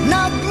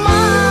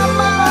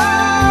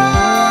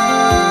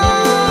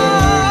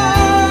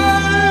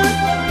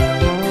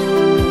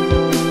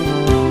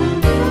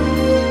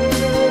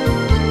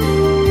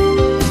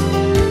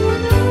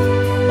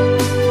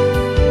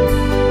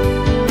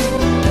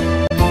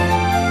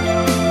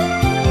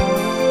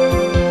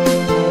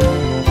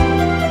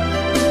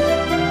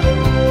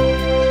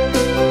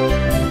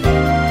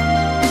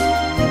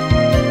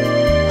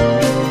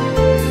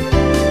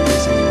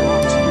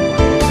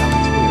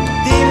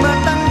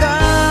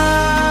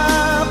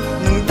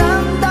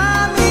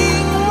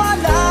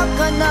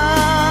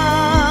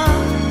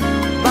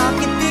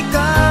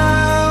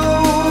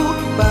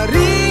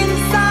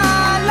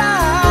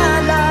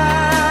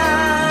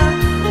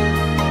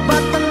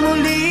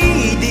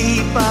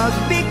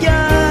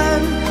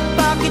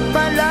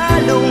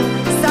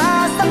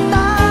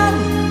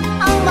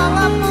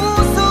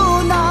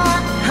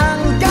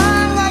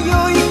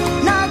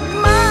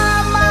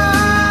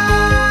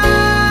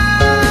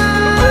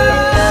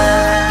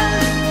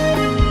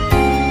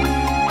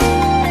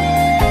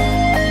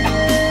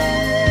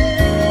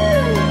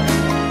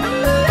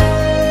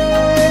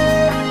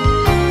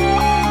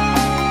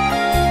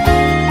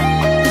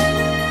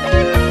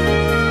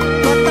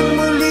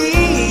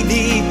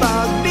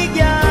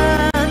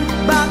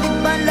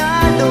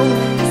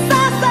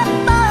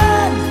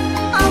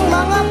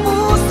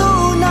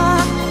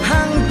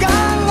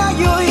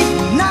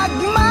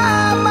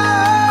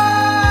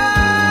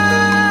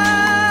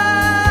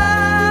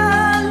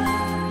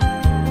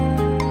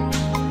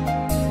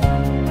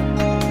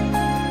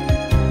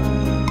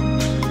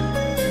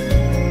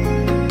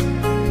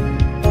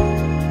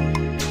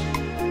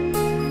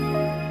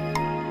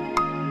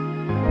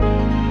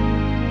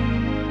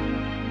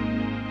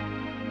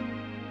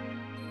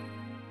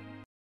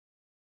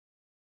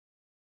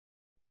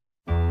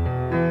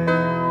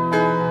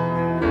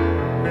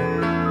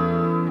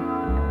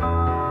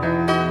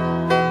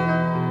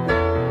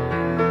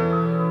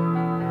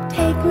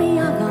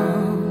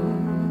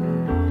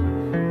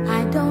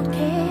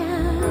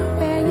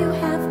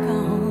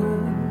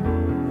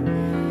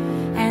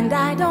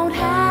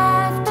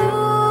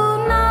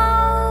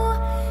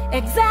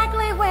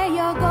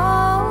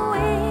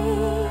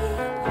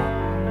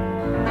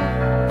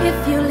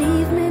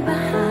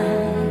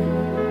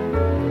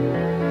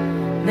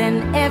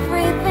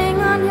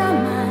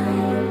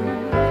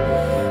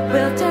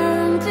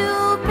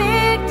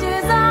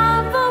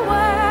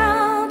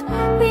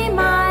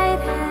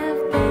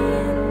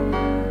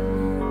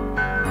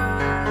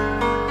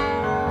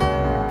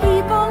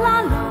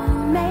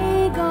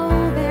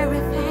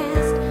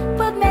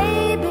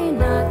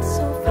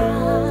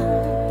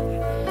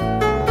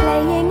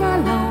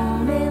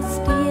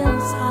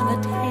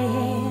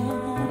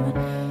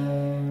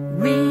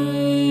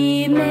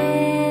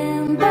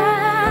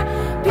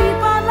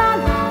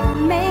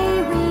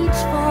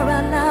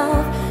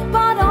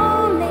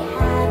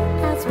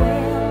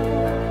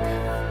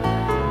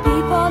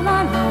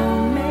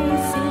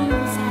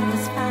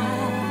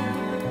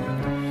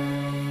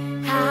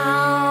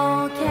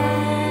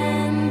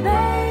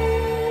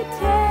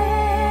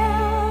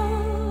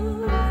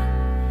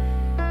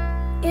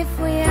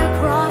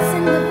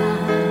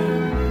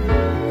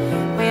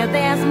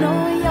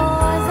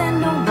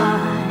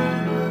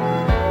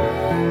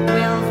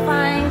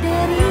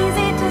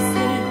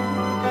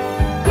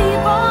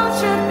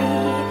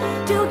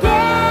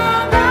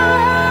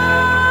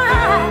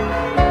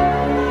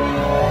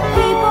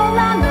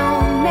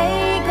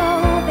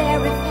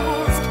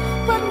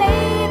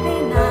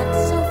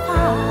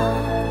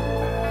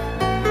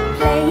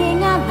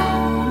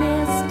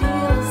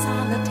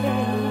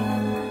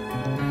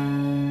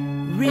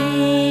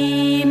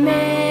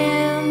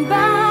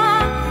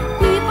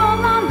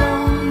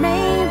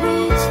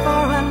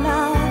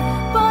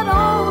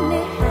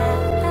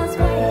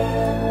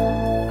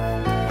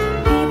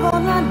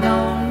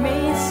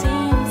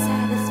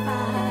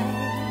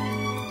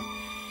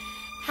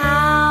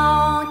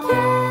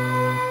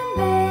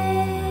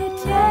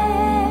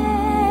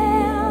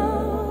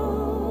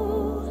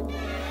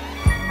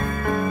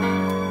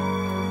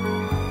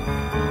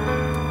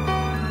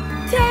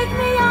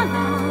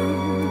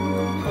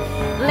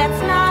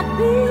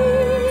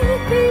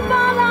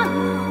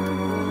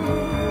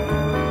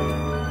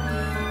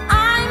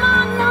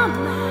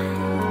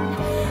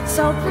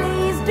So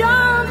please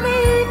don't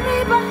leave me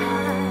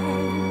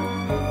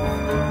behind,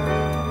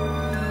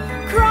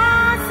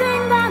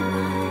 crossing the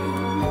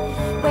line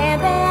where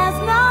there's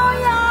no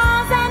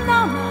yours and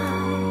no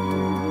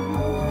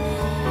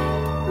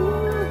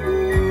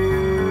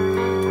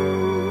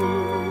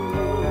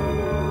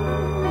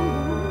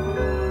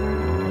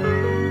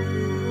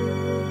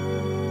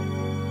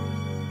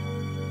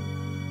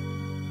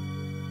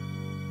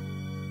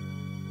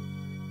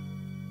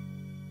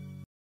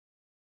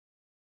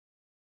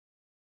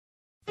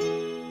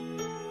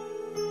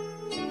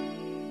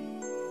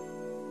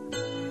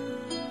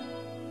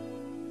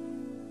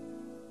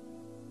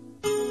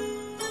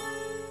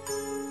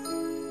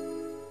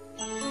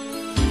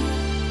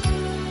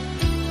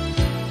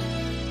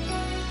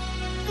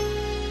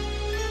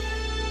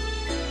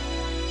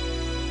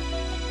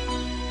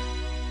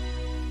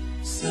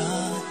Sa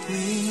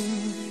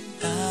tuwing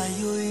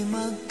tayo'y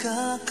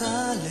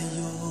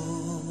magkakalayo,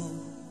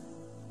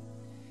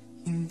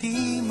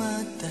 hindi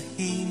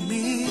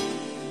matahimik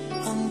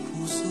ang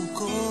puso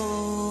ko.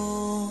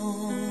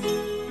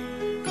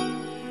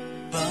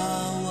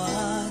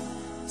 Bawat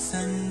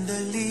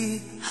sandali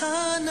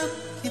hanap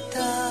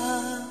kita,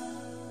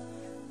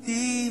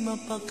 di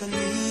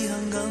mapakali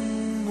hanggang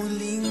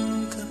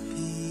muling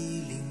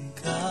kapiling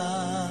ka.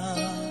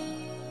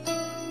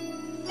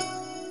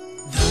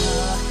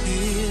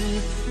 Dahil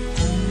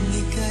kung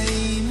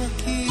ika'y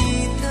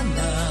makita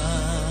na,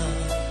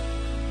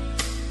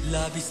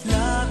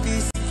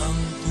 labis-labis ang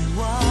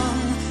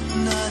tuwang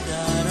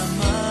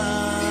nadarama.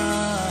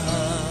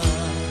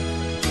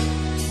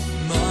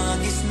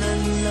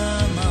 Magisnan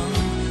lamang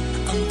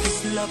ang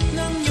kislap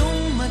ng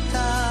iyong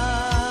mata.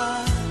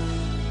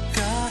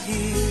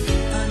 Kahit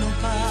ano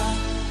pa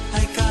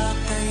ay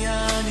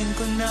kakayanin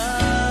ko na.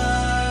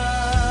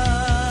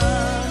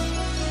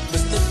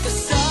 Basta't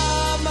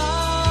kasama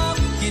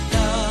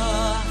kita,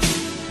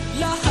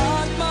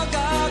 lahat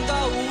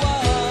magagawa.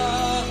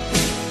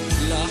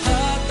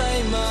 Lahat ay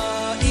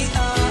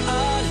maiaalay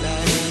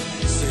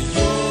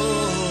sa'yo.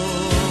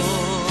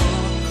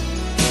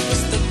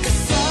 Basta't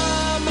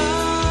kasama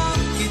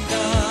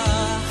kita,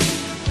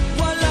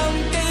 walang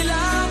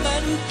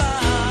kailangan pa.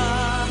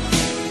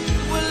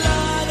 Wala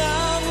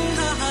nang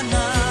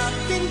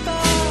hahanapin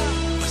pa.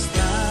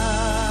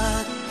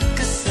 Basta't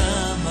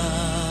kasama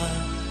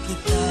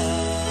kita.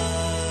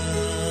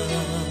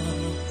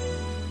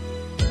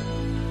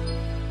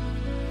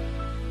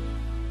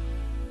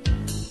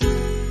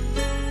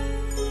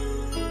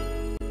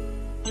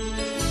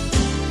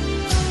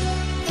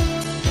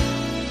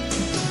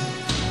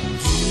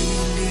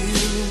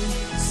 Giliw,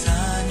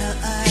 sana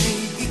ay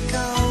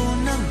ikaw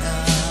na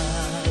nga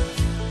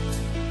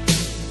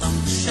ang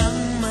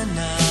siyang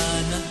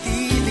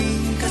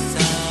mananatiling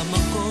kasama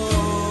ko.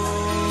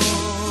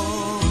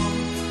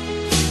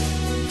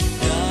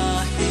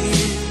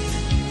 Dahil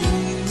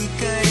kung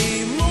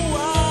ika'y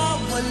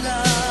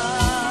mawawala,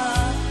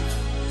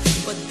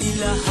 pati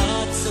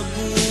lahat sa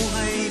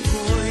buhay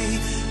ko'y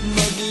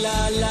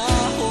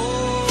maglalaho.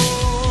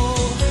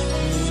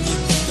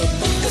 Ngunit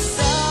kapag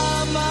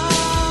kasama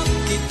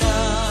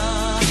kita,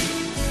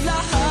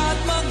 lahat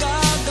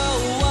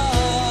magagawa.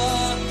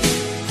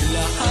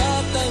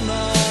 Lahat ay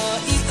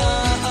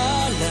maiaalay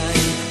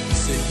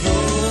sa'yo.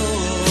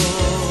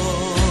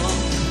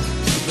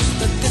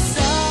 Basta't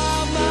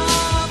kasama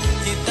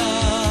kita,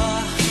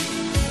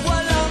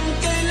 walang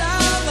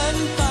kailangan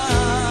pa.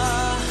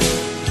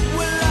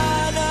 Wala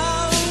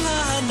nang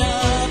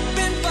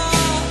hahanapin pa.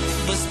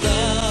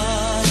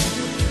 Basta't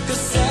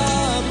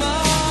kasama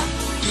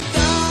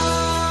kita.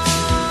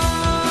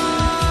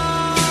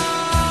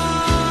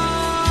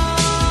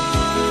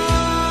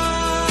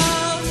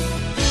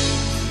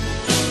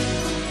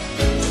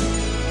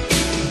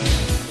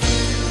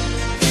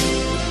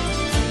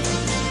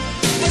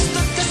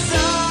 Basta't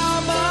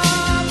kasama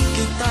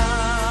kita,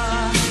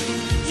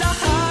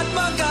 lahat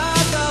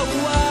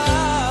magagawa.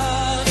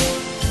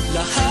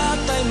 Lahat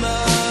ay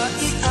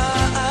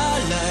maiaalay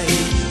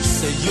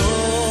sa'yo.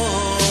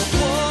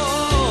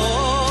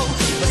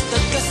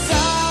 Basta't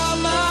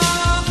kasama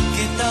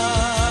kita,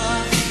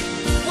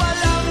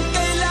 walang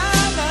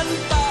kailangan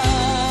pa.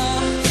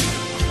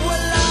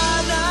 Wala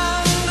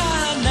nang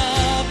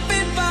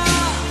hahanapin pa.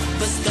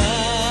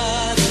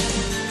 Basta't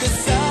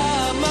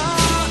kasama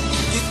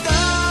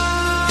kita.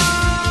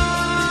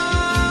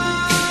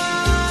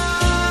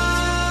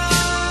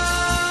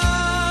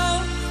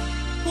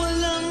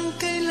 Walang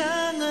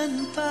kailangan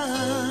pa.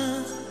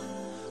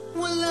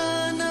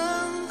 Wala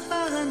nang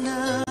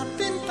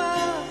hahanapin pa.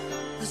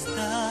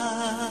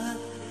 Basta't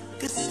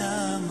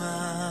kasama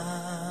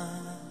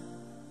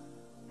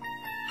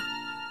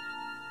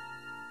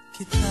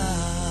kita.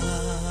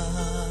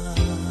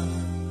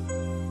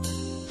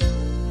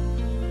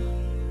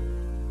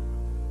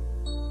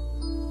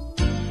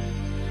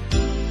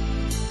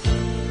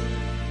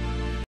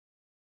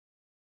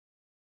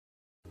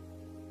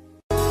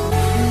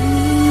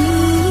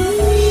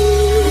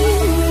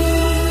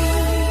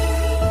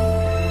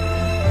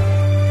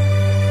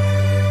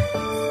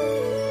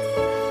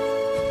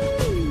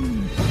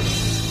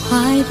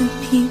 Why do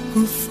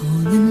people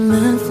fall in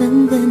love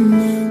and then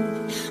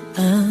end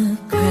up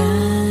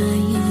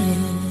crying?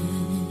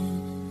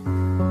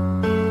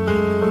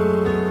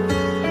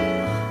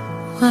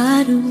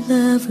 Why do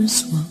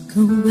lovers walk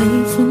away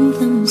from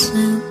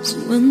themselves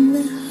when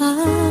their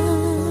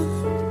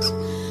hearts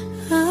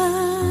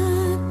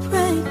are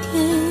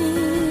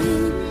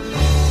breaking?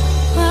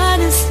 Why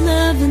does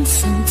loving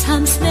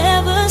sometimes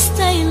never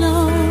stay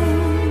long?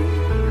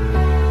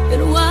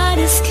 And why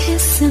does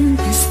kissing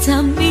this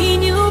time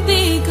mean you'll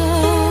be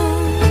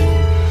gone?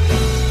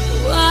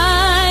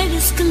 Why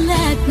does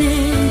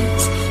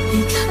gladness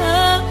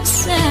become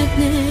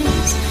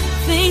sadness?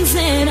 Things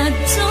that I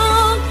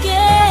don't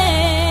get.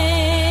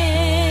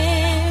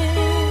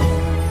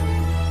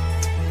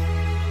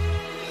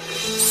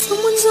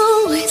 Someone's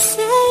always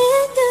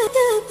saying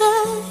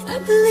goodbye. I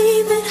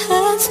believe it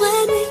hurts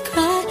when we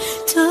cry.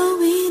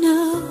 Don't we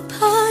know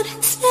part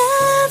it's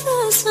never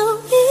so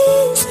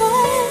easy?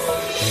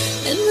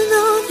 And with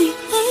all the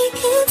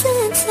aching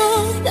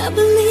inside, I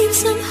believe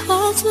some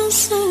hearts will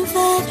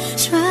survive.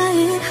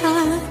 Trying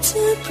hard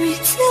to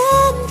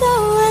pretend that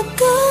we're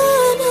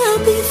gonna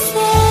be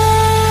fine.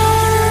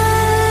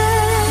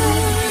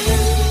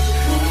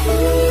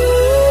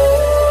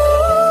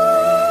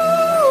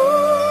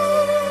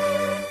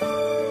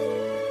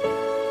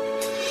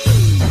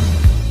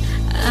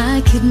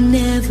 I could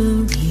never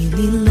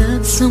really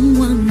love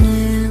someone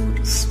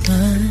else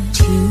but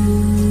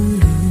you.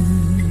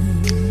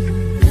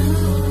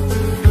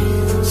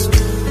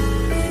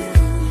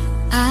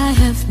 I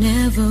have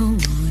never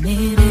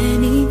wanted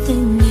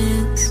anything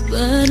else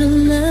but a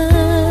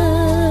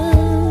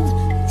love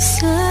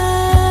so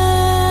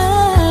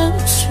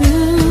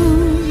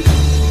true.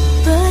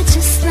 But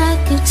just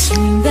like a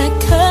dream that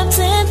comes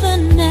in the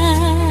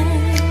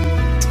night,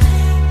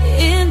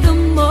 in the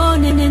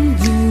morning and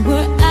you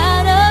were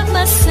out of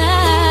my sight.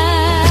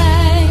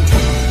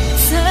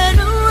 Turn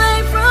away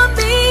from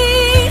me,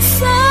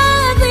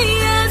 sadly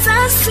as I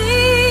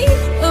see,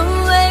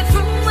 away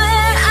from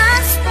where I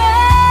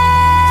stand.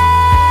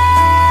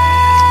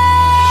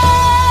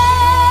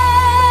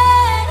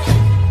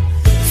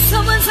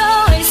 Someone's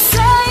always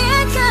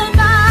saying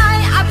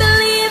goodbye. I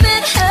believe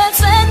it hurts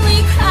when we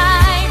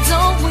cry.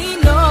 Don't we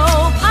know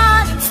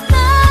part it's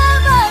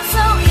never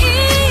so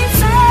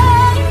easy?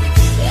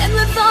 And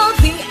with all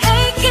the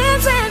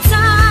achings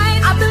inside,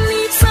 I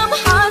believe some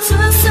hearts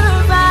will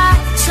survive.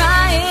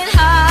 Trying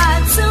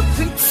hard to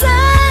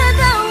pretend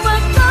that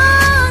we're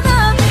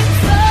gonna be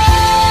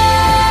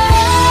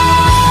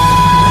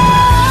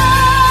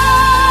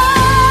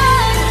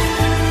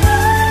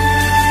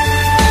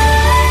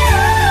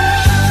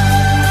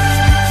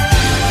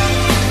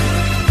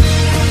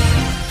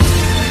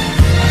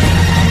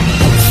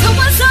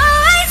Someone's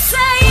always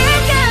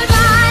saying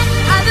goodbye.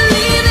 I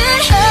believe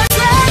it hurts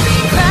when we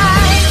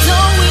cry.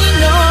 Don't we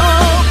know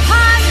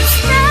part is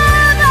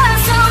never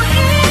so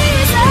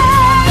easy?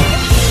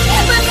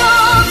 And with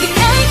all the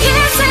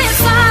achings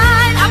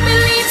inside, I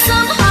believe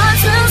some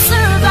hearts will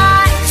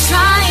survive.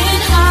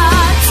 Trying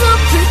hard to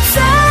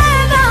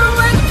pretend that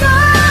we're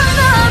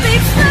gonna be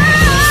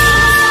fine.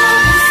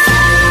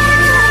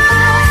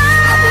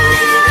 I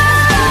believe it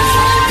hurts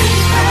when we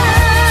cry.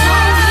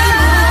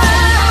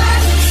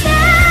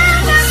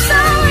 Never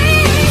so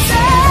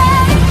easy.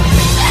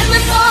 And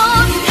with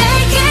all the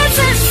achings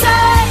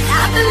inside,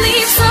 I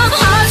believe some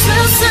hearts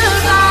will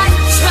survive.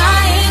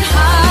 Trying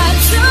hard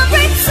to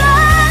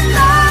pretend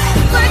that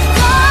we're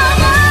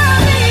gonna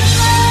be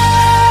fine.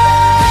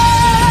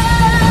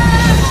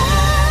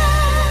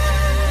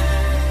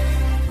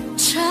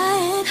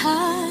 Trying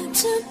hard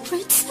to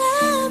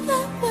pretend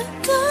that we're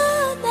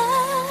gonna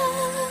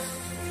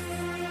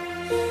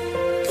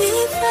be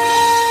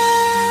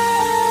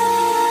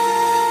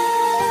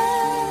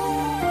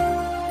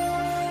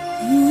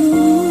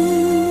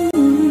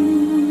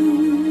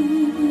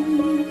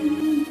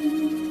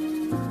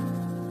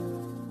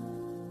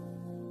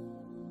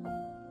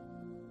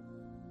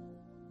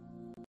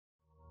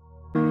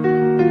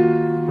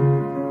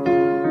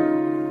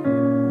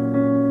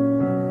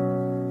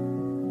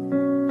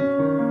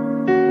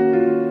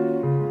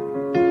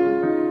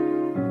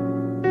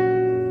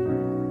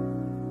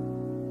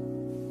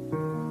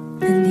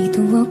Nandito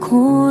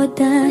ako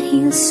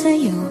dahil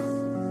sa'yo.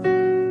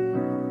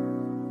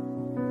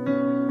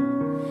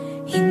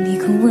 Hindi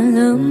ko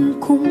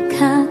alam kung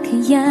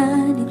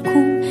kakayanin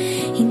kung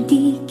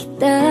hindi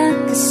kita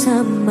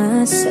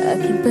kasama sa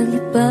aking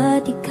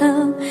palibad.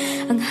 Ikaw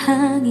ang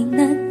hangin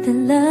na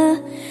dala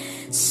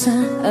sa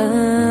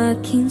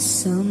akin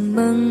sa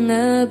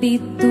mga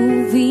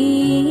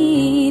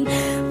bituin.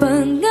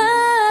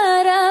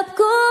 Pangarap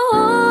ko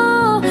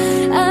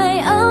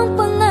ay ang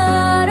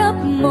pangarap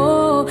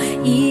mo,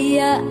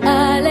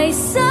 iaalay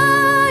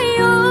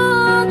sa'yo.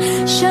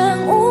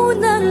 Siyang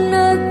unang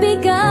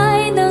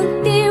nagbigay ng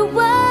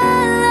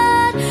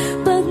tiwala at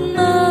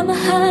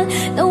pagmamahal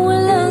na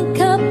walang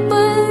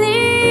kapalit.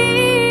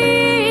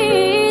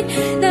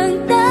 Nang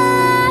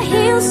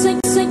dahil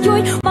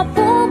sa'yo'y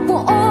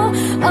mapubuo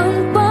ang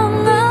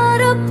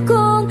pangarap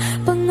kong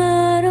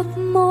pangarap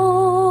mo.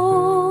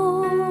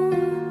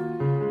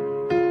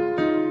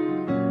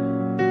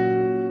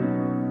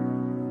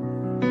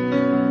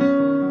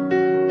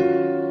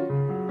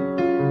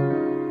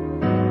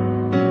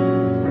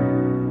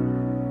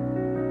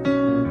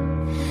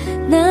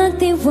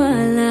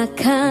 wala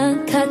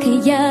kang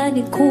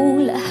kakayanin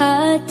kung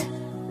lahat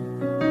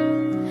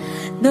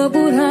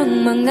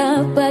naburang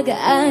mga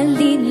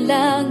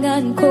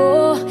pag-aalinlangan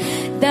ko.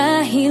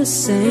 Dahil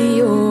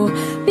sa'yo,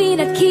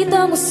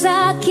 pinakita mo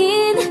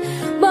sa'kin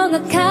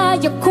mga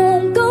kaya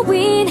kong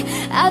gawin.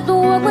 At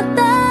huwag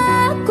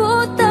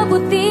matakot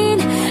abutin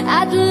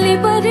at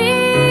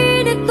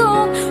liparin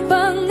itong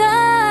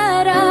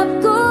pangarap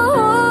ko.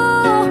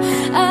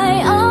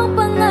 Ay ang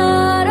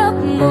pangarap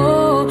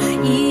mo,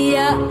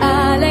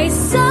 iaalay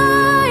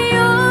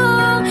sa'yo.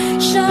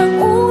 Siyang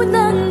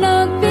unang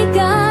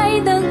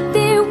nagbigay ng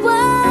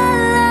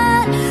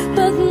tiwala,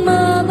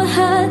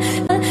 pagmamahal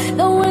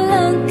na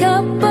walang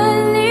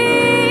kapalit.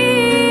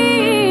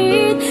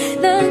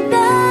 Nang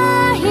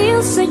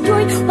dahil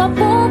sa'yo'y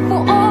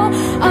mapupuo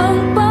ang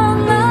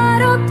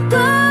pangarap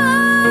ko.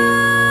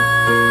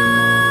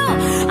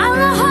 Ang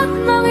lahat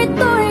ng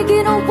ito'y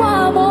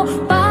ginawa mo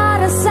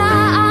para sa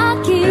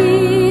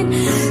akin.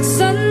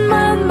 San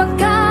man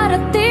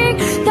makarating,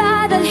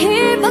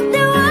 dadalhin at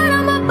tiwala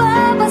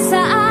mababa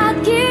sa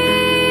akin.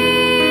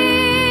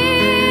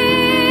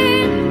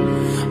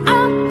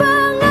 Ang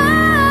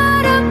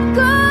pangarap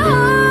ko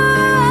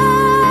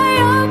ay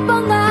ang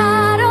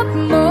pangarap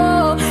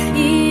mo,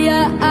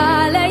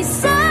 iaalay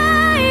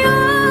sa'yo.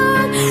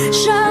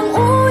 Siyang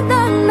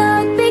unang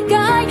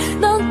nagbigay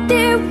ng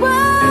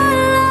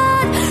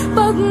tiwala,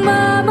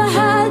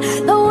 pagmamahal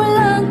na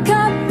walang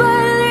kapalit.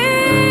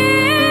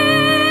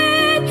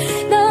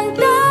 Nang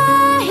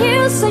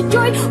dahil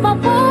sa'yo'y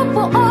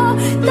mapupuo,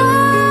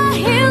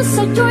 dahil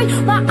sa'yo'y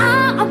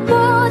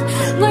maaabot,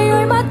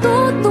 ngayon'y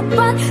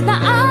matutupad na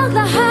ang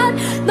lahat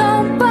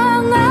ng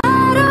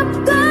pangarap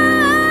ko.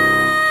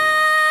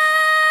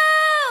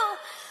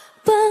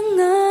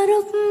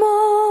 Pangarap mo.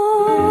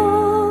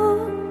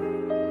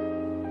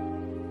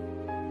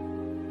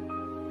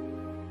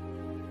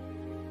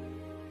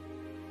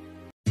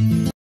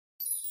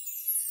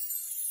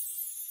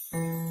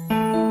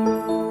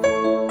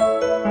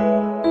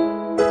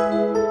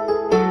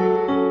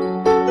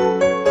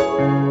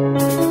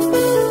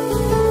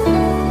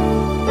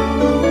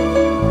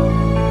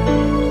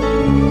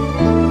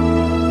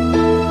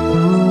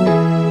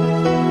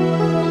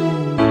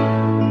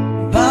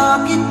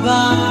 Bakit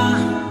ba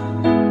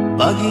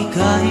pag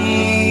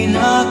ika'y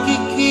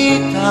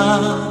nakikita,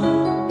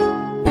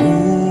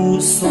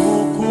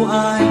 puso ko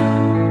ay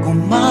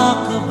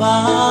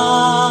kumakaba?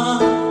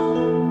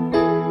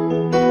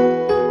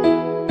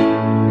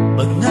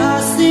 Pag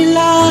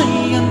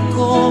nasilayan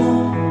ko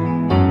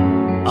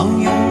ang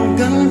iyong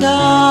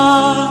ganda,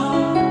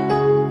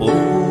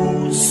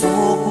 puso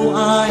ko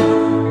ay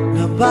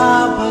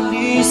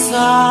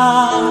nababalisa.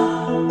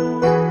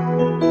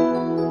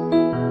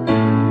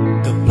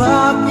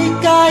 Kapag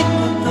ika'y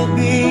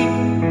katabi,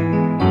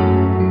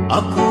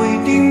 ako'y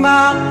di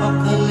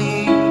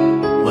mapakali.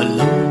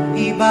 Walang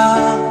iba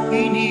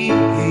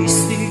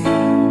iniisip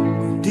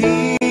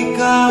kundi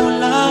ikaw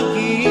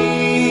lagi.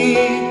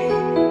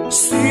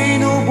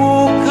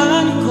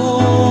 Sinubukan ko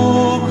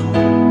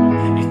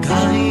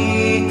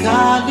ika'y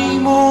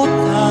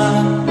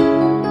kalimutan,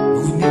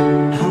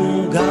 ngunit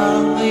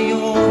hanggang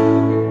ngayon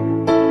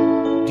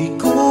di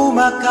ko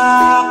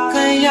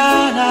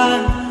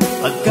makakayanan.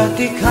 Pagkat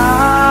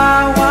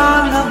ikaw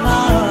ang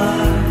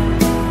laman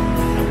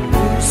ng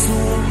puso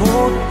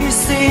ko't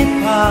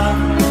isipan,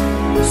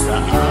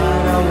 sa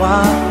araw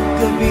at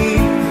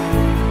gabi,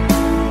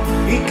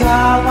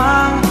 ikaw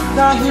ang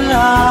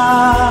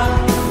dahilan.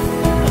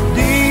 At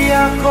di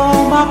ako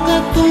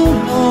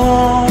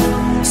makatulog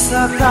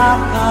sa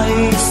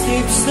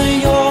kakaisip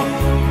sa'yo,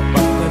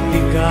 pagkat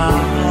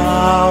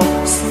ikaw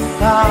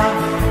sinta,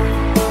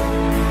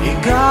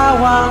 ikaw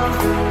ang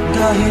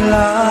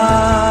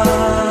dahilan.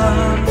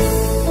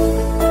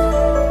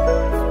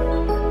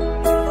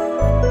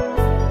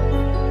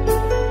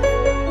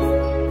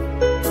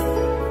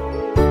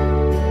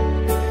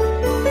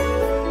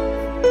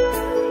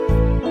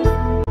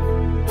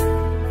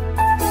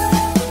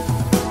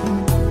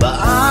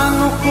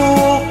 Paano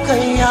ko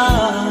kaya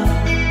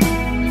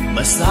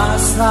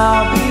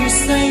masasabi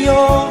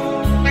sa'yo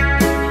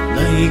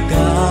na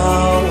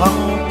ikaw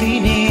ang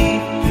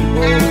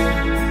tinitibok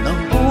ng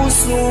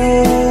puso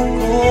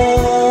ko?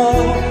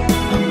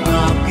 Ang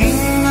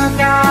aking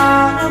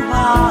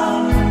nadarama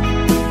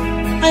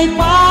ay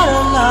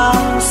para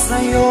lang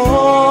sa'yo.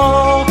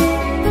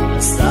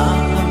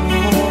 Asahan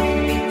mo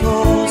ito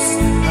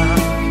sana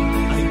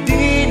ay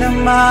di na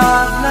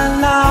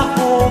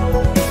maglalaho,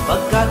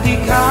 pagkat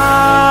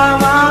ikaw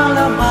ang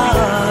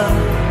laman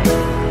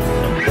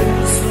ng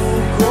puso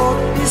ko't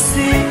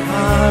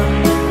isipan,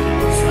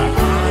 sa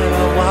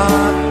araw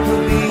at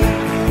gabi,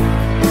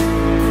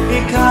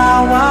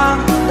 ikaw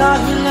ang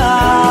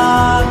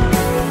dahilan.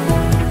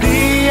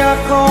 Di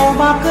ako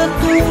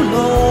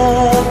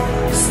makatulog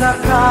sa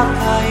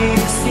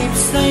kakaisip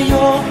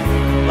sa'yo,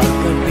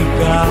 pagkat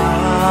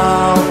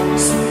ikaw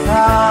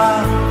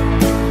sinta,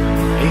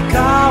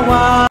 ikaw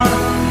ang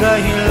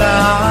dahilan.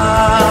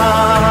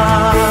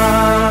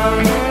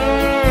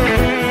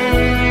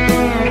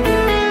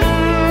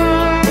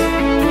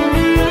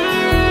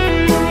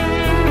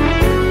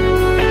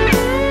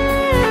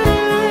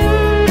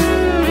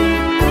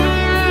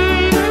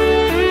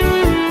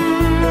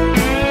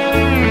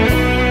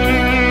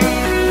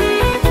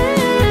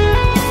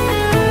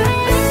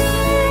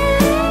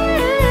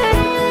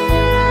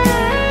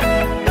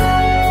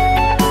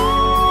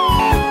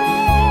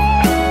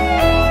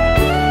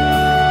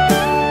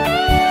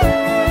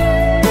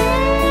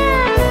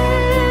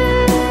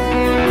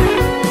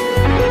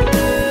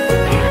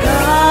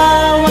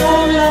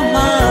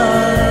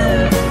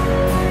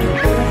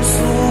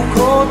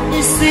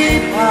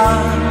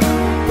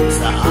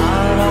 sa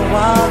araw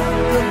at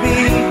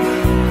gabi.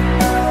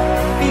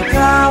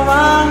 Ikaw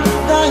ang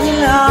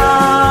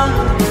dahilan,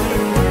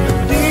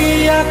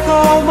 di ako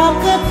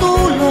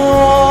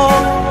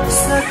makatulog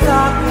sa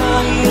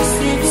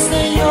kakaisip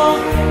sa'yo.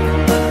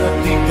 Pagkat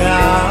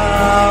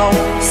ikaw,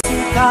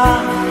 sinta,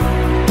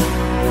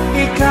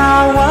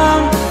 ikaw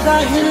ang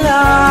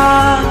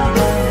dahilan,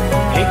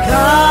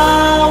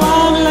 ikaw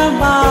ang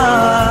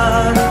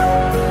laman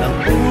ng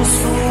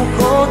puso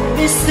ko't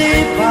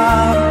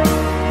isipan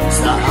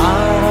sa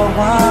araw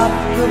at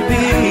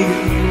gabi.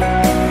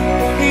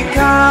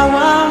 Ikaw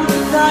ang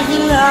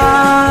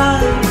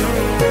dahilan,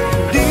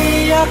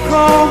 di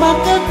ako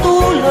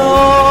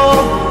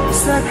makatulog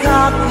sa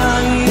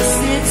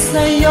kakaisip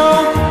sa'yo.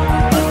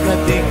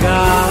 Pagkat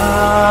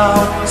ikaw,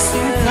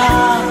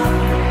 sinta,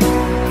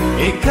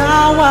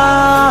 ikaw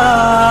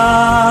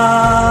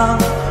ang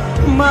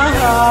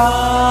mahal.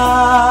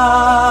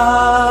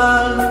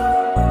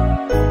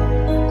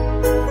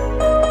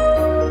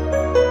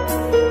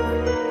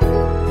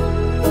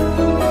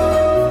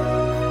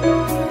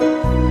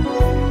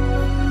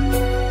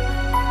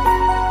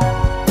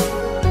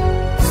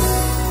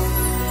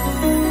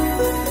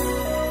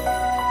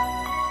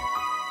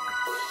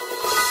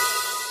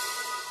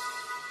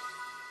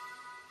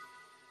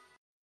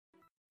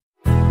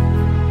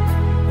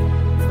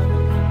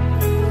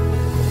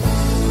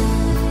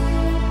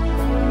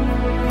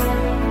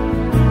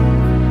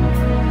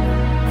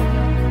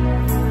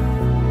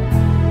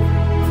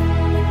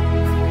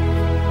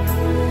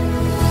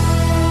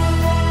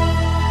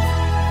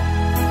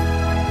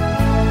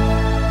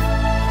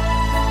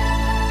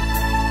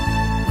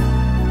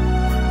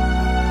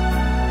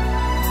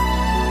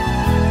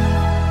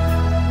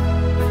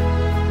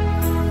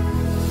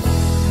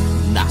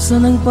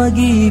 Nasaan ang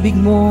pag-ibig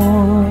mo?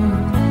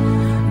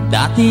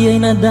 Dati ay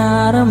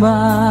nadarama,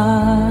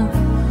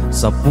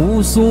 sa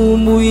puso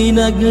mo'y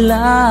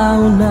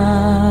naglaho na.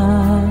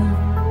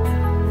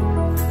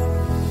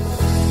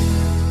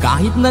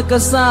 Kahit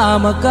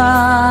nakasama ka,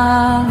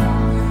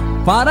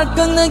 parang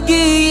kang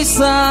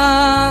nag-iisa.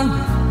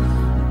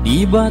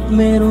 Di ba't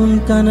meron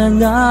ka na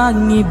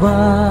ngang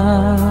iba?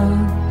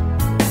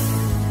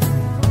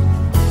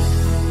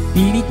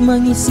 Pilit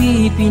mang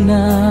isipin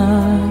na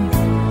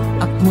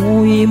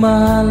ako'y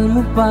mahal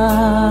mo pa,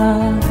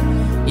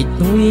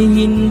 ito'y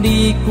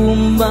hindi ko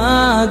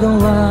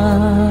magawa.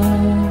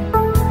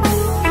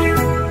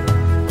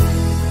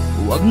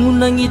 Huwag mo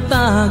nang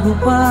itago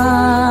pa,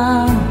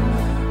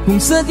 kung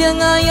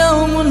sadyang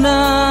ayaw mo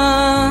na,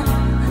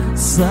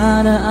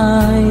 sana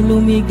ay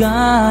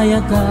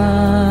lumigaya ka.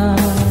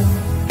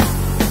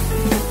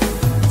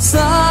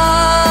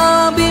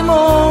 Sabi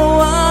mo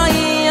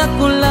ay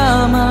ako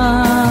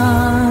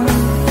lamang,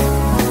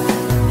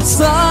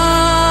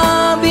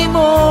 sabi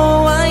mo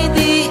ay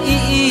di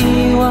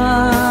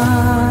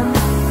iiwan,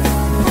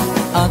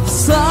 at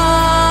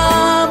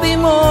sabi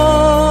mo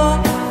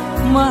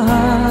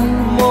mahal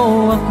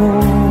mo ako.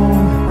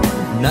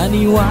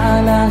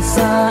 Naniwala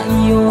sa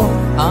iyo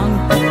ang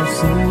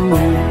puso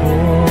ko.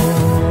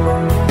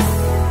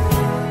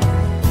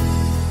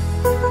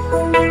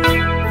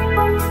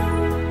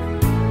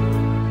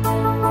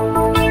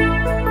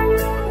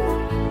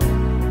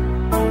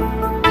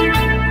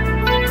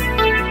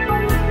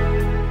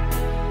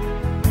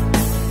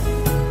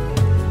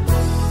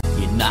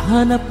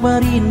 Hinahanap pa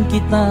rin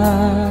kita,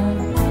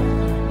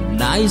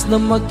 nais na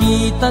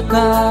makita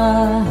ka.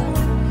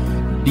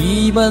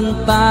 Di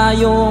man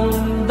tayong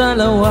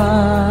dalawa,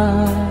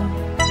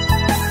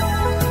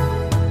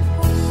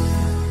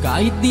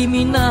 kahit di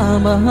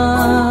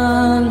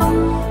minamahal,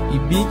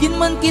 ibigin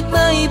man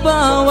kita'y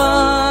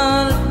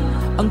bawal.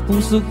 Ang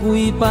puso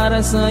ko'y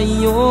para sa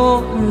iyo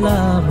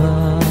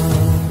lamang.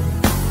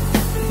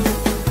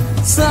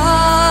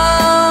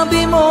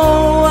 Sabi mo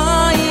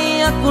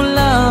ay ako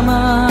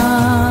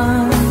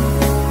lamang,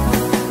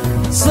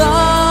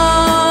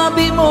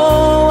 sabi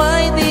mo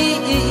ay di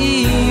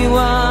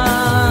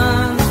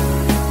iiwan,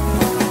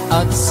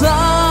 at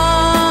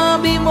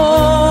sabi mo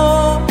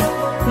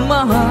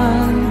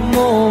mahal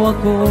mo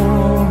ako.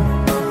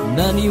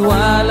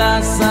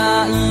 Naniwala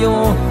sa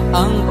iyo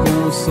ang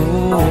puso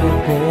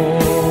ko.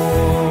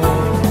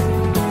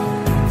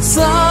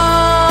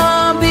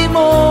 Sabi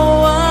mo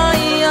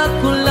ay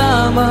ako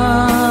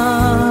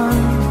lamang,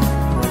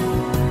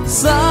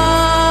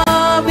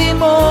 sabi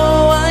mo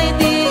ay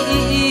di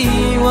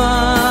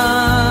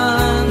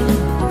iiwan,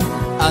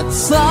 at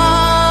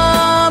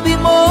sabi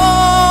mo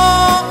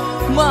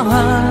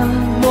mahal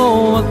mo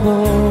ako.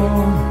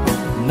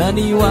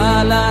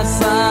 Naniwala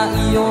sa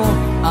iyo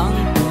ang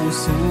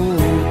puso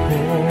ko.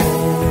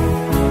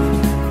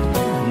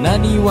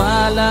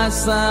 Naniwala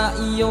sa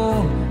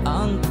iyo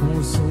ang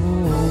puso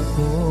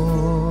ko.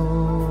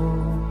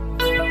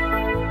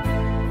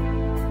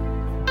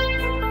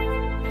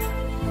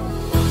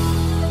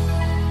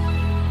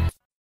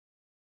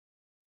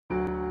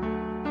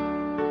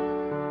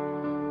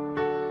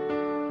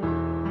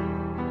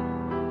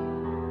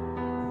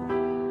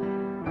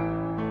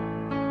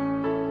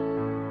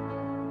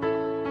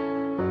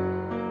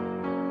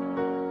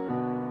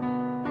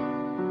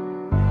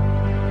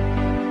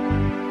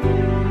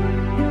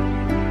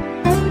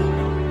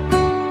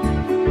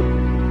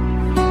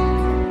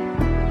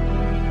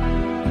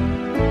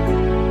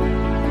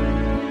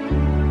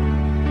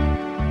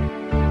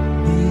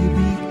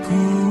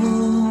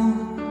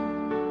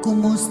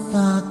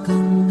 kumusta ka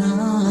na?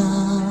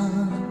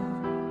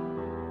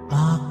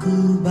 Ako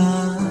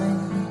ba'y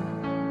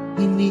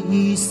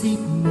iniisip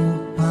mo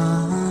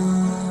pa?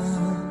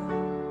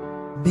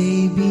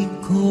 Baby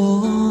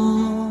ko,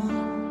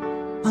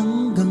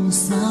 hanggang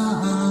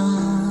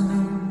saan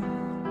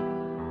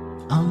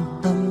ang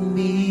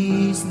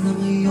tamis ng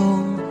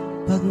iyong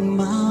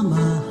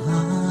pagmamahal?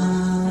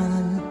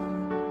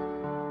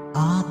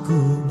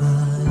 Ako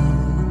ba'y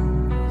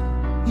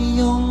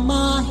iyong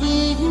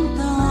mahihintay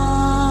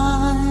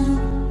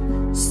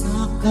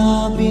sa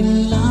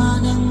kabila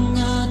ng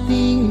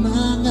ating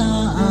mga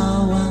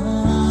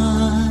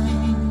away?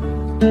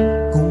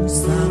 Kung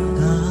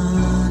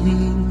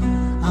sakaling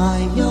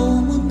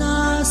ayaw mo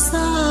na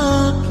sa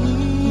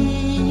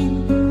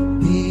akin,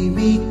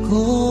 baby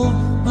ko,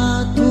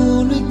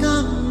 patuloy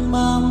kang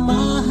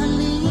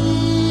mamahalin.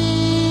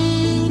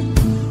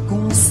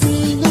 Kung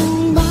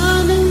sinong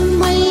man ang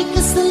may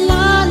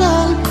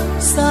kasalanan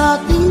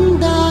sa ating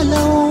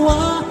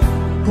dalawa,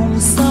 kung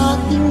sa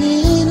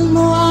tingin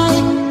mo ay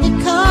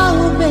ikaw,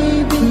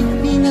 baby,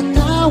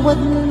 pinatawad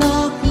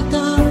na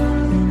kita.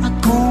 At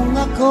kung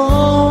ako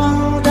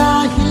ang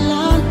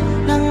dahilan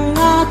ng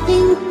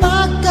ating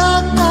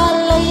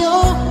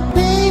pagkakalayo,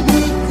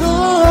 baby ko,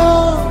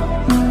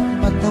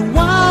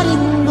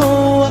 patawarin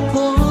mo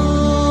ako.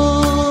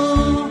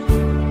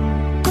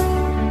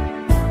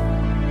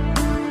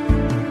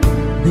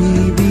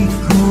 Baby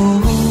ko,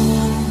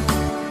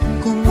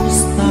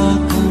 kumusta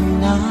ka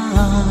na?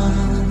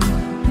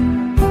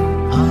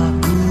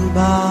 Ako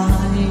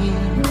ba'y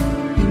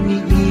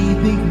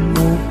iniibig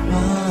mo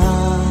pa?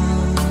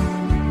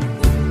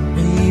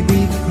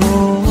 Baby ko,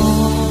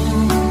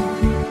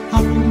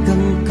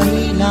 hanggang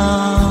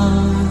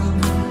kailan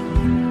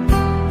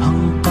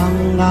ang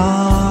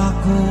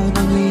pangako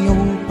ng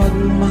iyong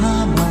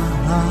pagmamahal?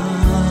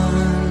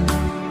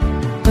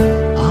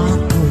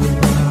 Ako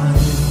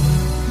ba'y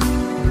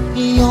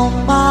iyong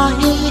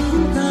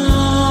mahihintay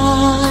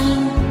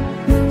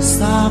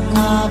sa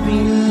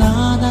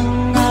kabila ng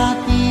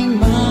ating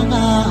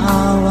mga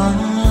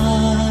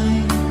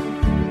away?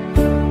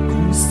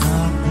 Kung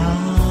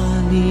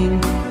sakaling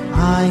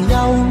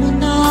ayaw mo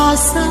na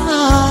sa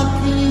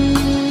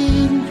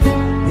akin,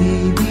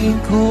 baby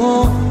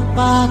ko,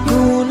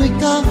 patuloy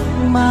kang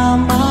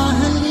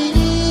mamahalin.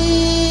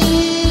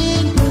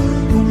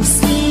 Kung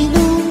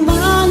sino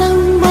man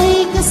ang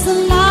may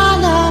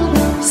kasalanan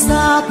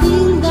sa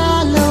ating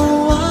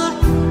dalawa,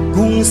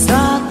 kung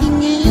sa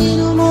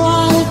tingin mo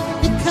ay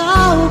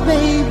ikaw,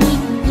 baby,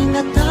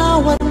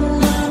 pinatawad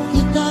na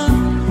kita.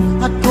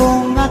 At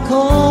kung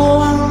ako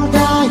ang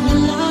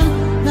dahilan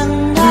ng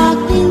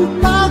ating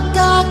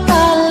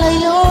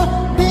pagkakalayo,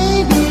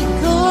 baby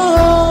ko,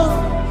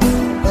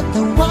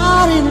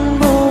 patawarin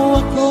mo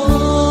ako.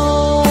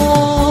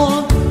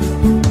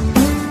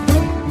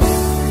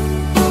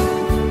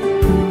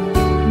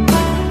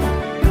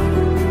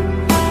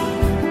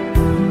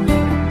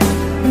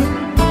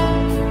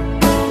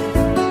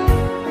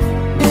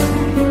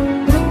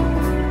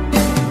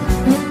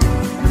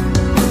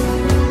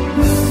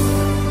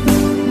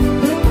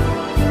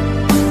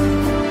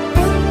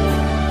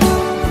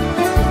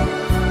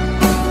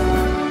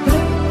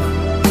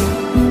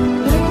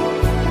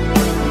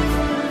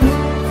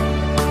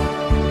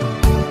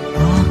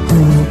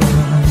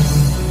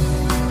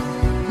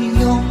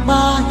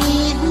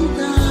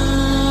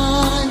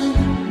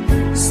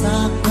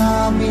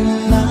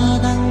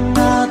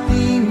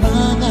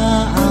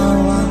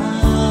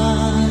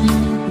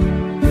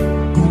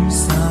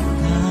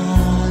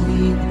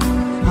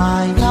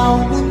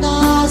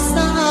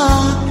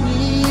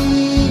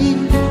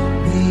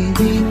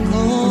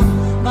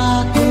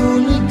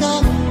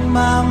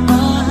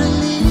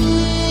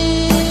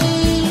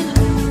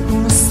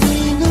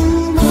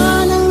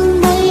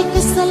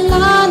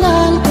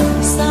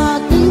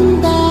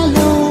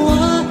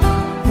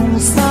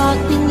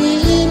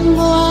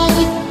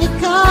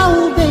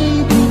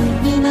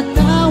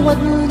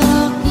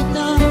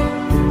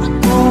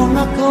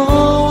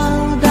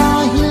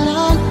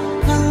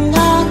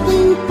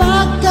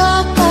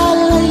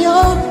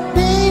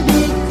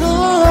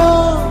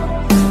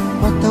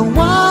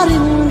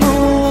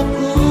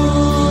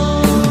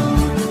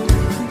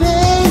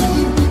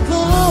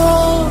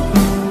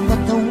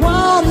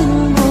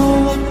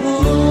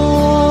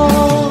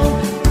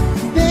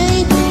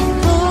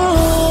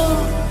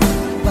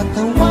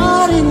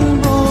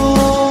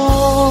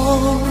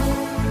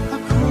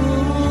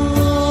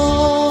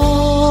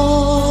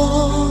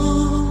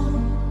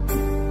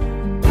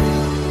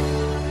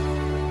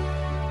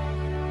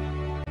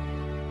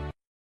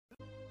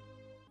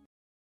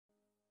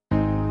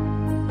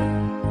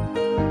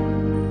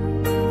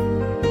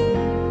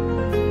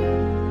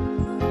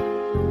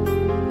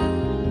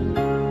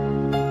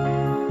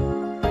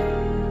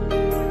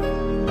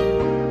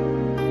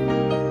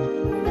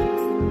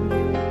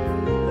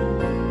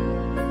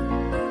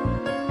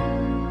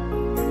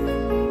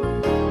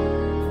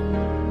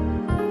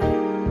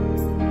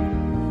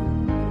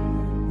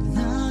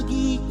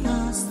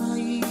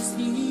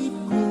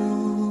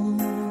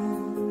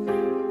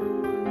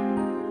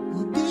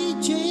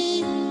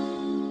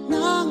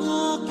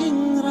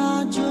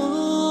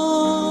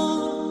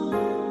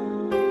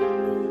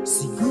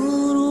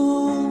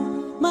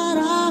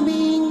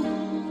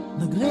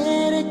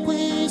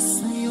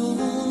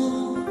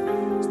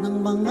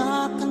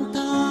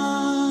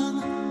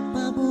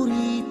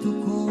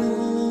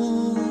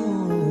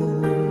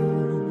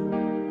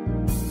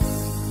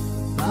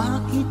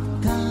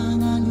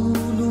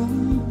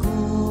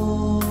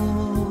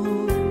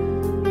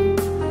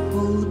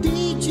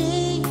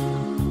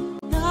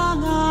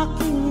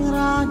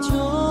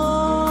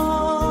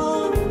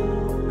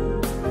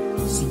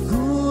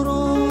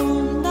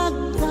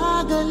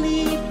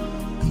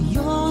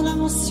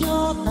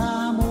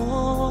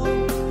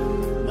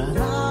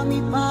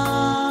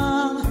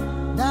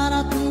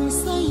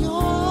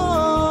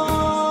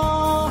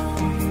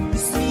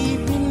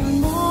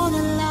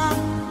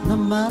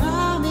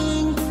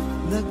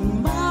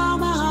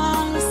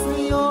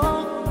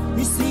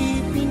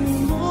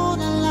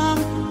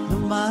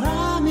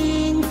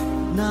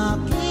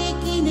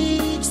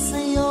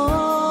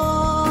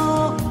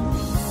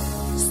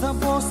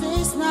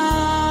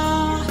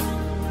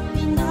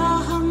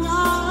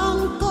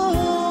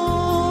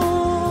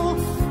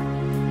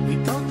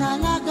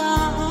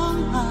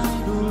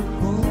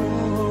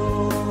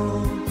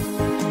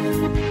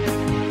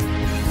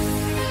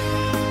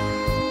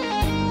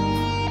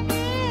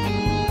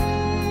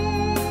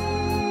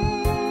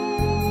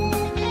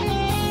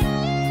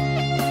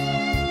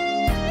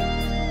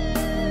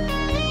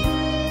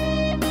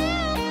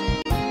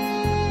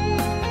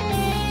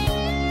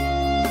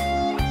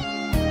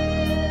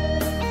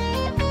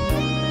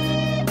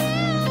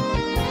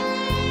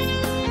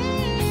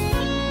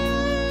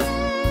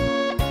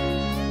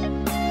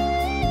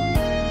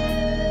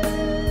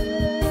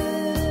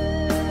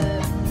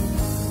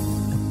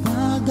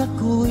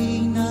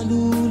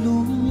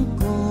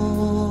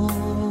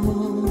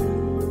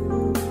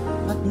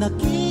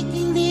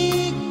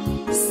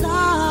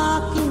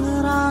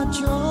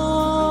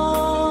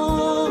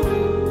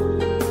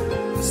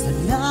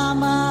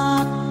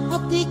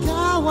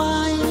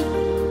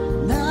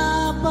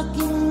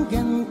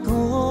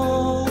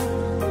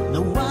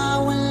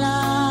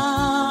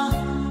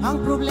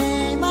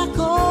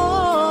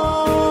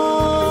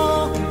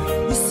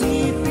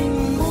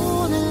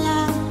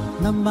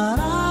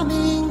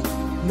 maraming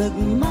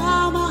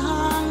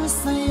nagmamahal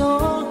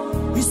sa'yo.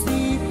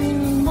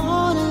 Isipin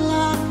mo na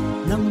lang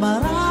ng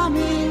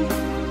maraming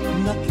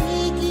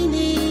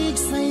nakikinig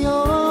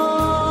sa'yo.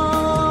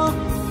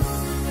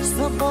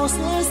 Sa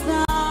boses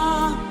na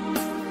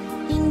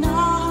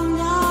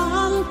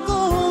hinahangaan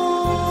ko,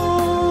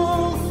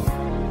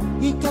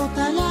 ikaw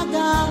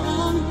talaga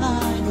ang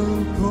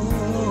idol ko.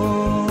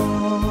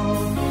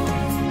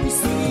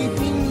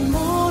 Isipin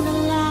mo na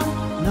lang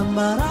ng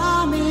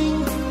maraming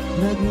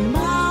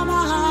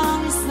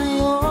nagmamahal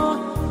sa'yo.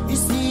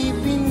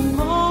 Isipin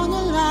mo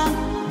na lang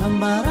ng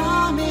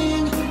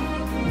maraming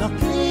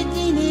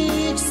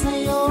nakikinig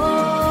sa'yo.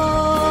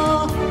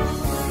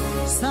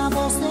 Sa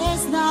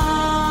boses na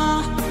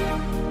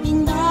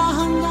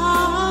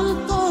hinahangaan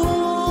ko,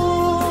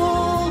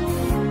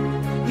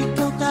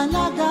 ikaw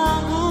talaga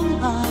ang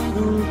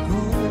idol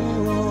ko.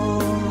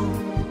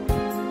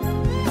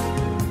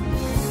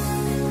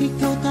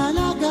 Ikaw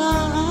talaga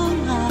ang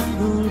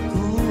idol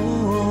ko.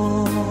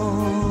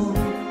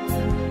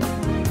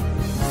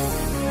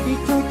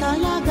 Ikaw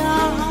talaga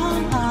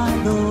ang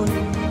idol ko.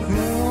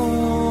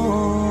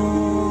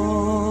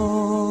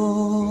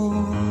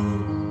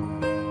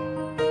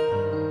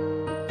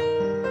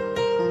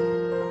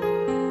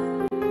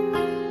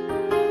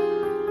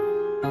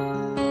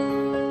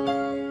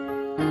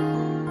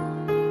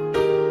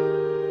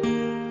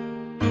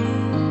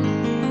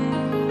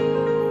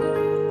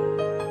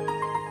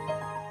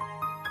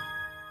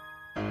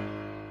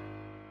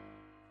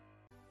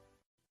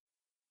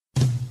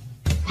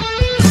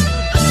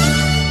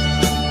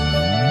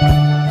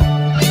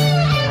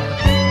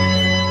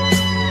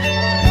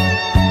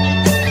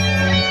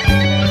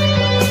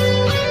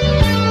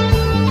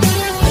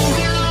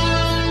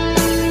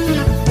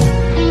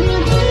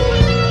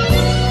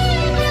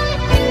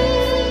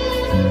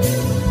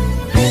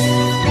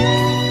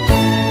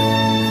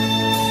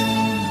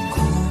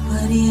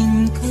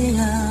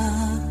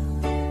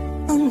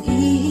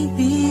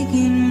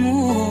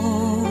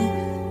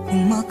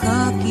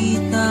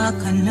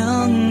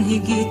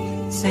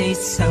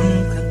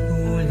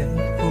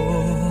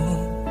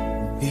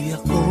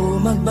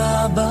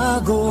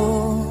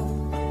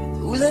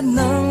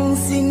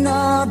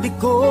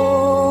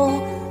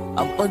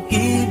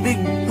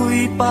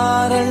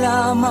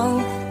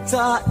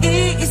 Sa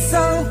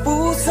iisang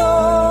puso,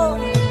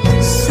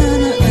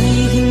 sana ay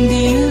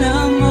hindi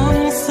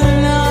lamang sa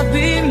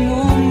labi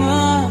mo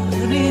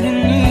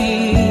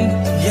maririnig.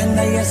 Yan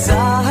ay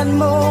asahan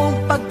mo,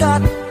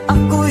 pagkat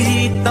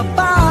ako'y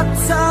tapat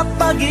sa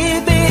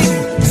pag-ibig.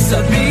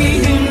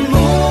 Sabihin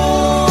mo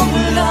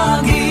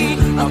lagi,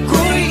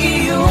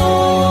 ako'y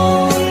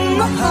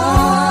iyong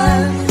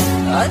mahal,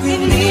 at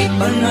hindi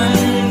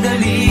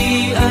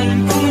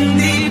panandalian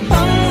kundi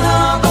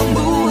panghabang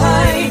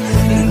buhay.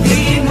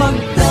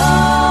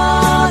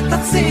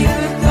 Magtataksil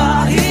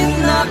kahit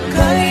na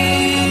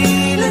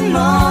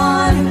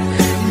kailanman,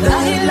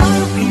 dahil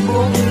ang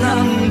tibok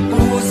ng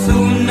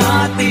puso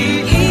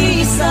natin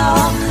isa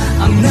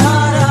ang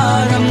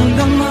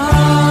nararamdaman.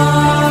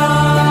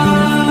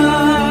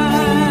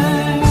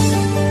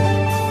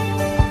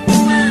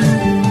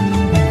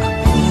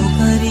 Ako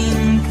pa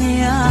rin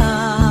kaya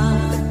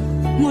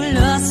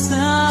mula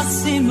sa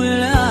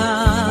simula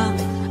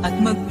at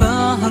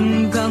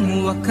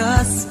magpahanggang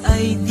wakas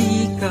ay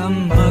di ka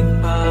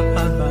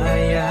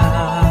magpapabaya.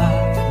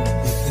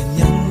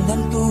 Ganyan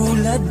ang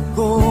tulad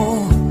ko,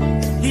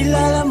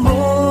 kilala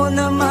mo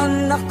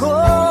naman ako.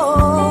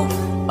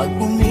 Pag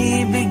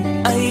umibig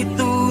ay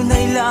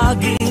tunay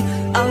lagi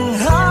ang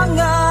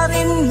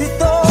hangarin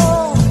nito.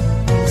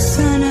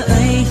 Sana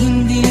ay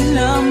hindi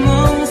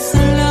lamang sa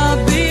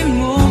labi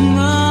mo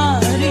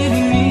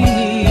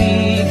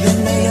maririnig.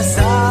 Yan ay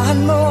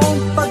asahan mo,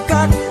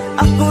 pagkat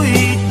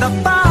ako'y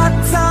tapat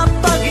sa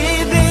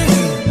pag-ibig.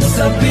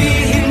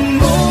 Sabihin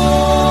mo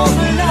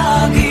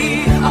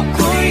lagi,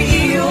 ako'y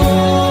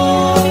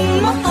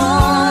iyong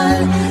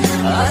mahal,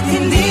 at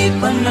hindi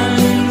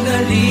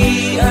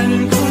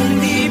panandalian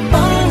kundi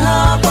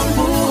panghabang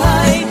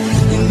buhay.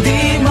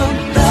 Hindi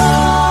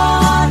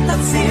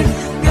magtataksil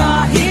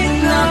kahit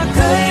na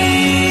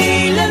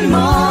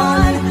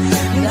kailanman,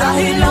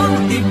 dahil ang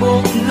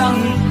tibok ng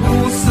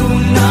puso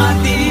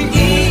natin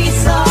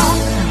isa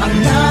ang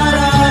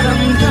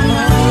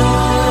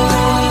nararamdaman.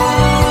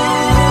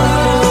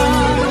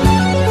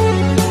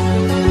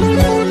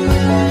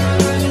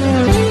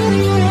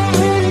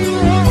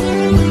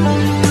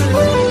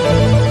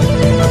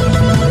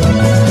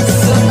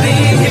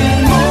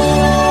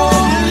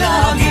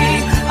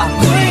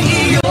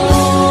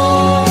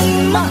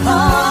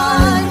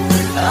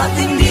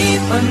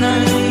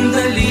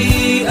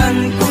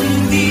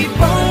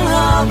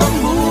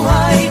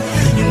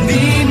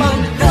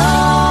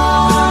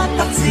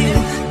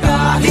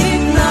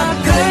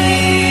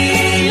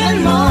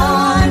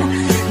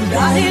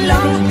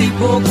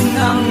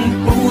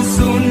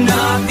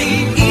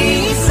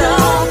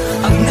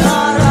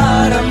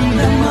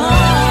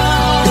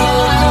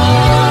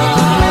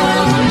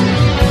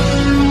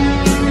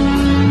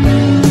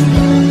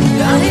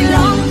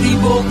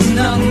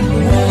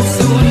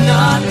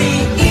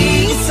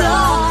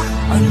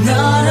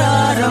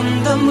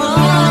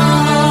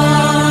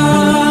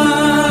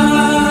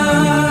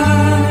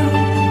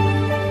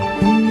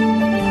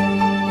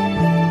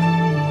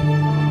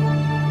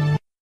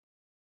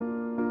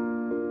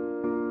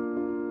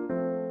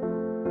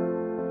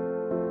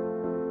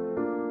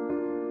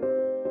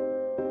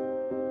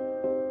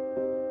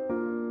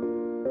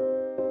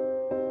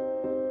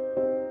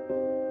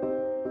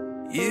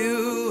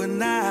 You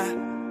and I,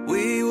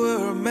 we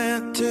were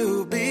meant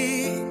to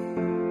be.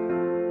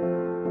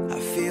 I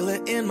feel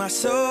it in my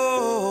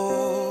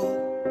soul,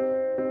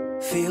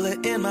 feel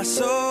it in my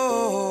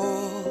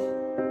soul.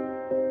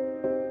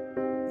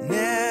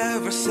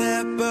 Never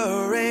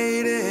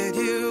separated,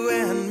 you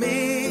and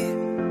me.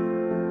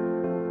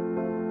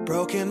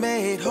 Broken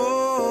made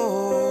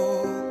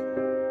whole,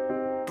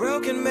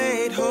 broken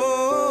made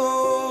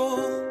whole.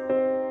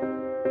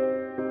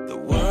 The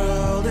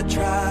world that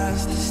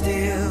tries to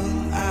steal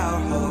our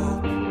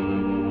hope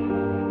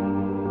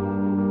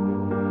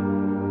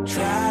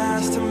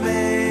tries to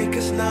make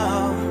us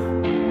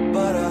numb,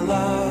 but our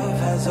love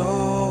has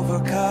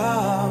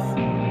overcome.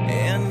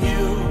 And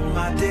you,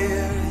 my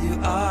dear, you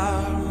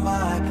are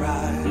my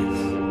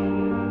prize.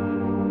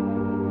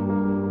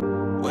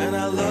 When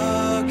I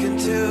look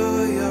into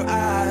your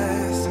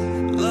eyes,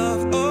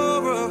 love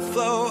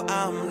overflow,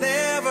 I'm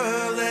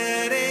never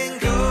letting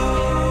go.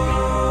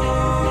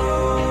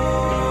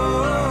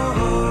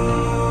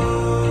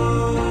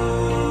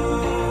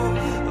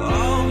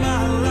 All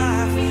my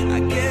life I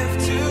give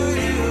to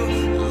you,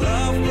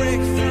 love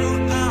breakthrough,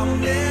 I'm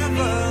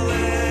never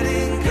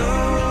letting go.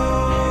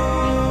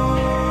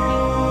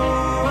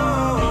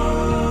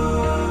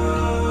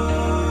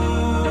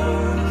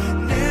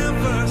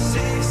 Never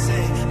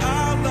ceasing,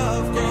 our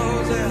love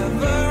grows,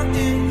 ever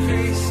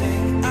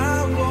increasing, I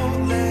won't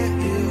let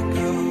you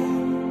go.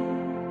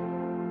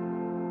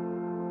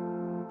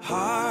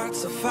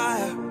 Hearts of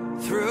fire,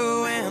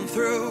 through and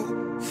through.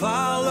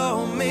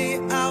 Follow me,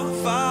 I'll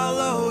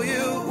follow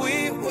you.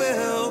 We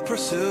will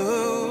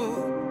pursue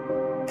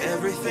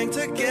everything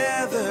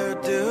together,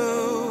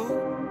 do.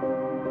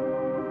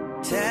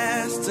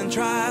 Tests and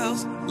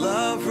trials,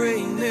 love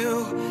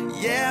renew.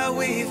 Yeah,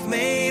 we've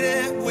made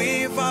it,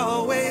 we've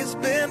always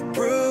been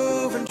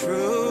proven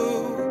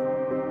true.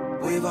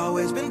 We've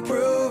always been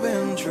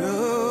proven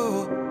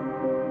true.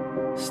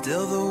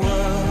 Still the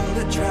world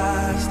that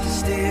tries to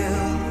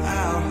steal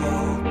our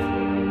hope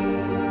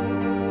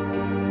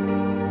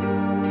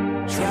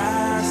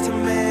tries to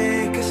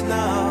make us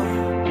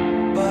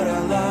numb, but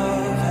our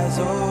love has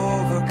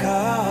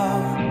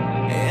overcome.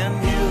 And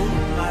you,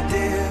 my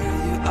dear,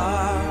 you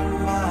are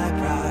my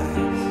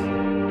prize.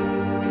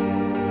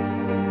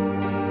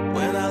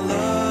 When I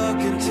look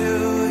into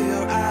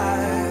your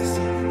eyes,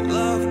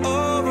 love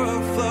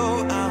overflow,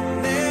 I'm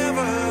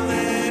never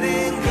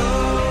letting go.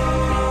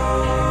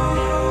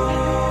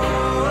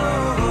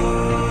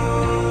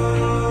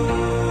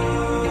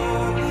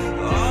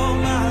 All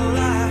my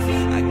life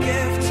I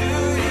give to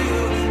you,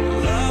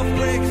 love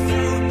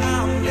breakthrough,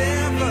 I'm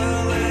never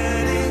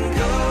letting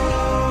go.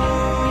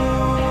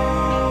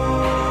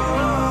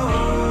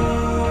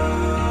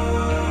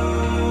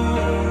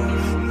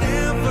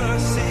 Never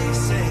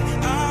ceasing,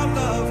 our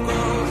love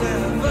grows,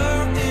 ever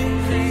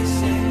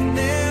increasing,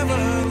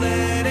 never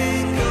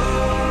letting go.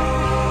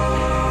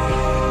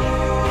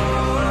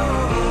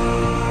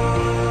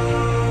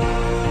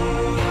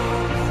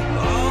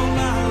 All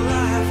my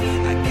life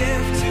I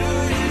give to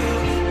you,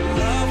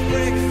 love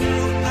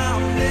breakthrough,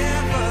 I'm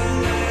never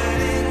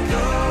letting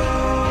go.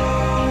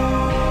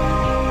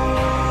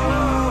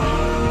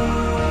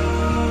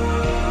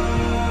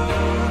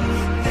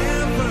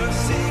 Never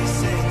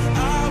ceasing,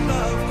 our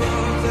love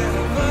grows,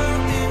 ever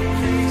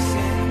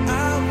increasing,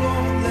 I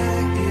won't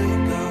let you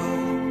go.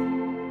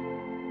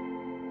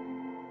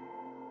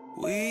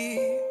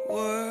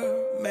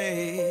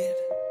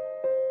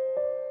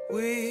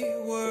 We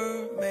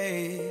were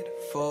made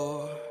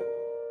for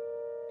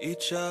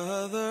each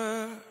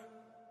other.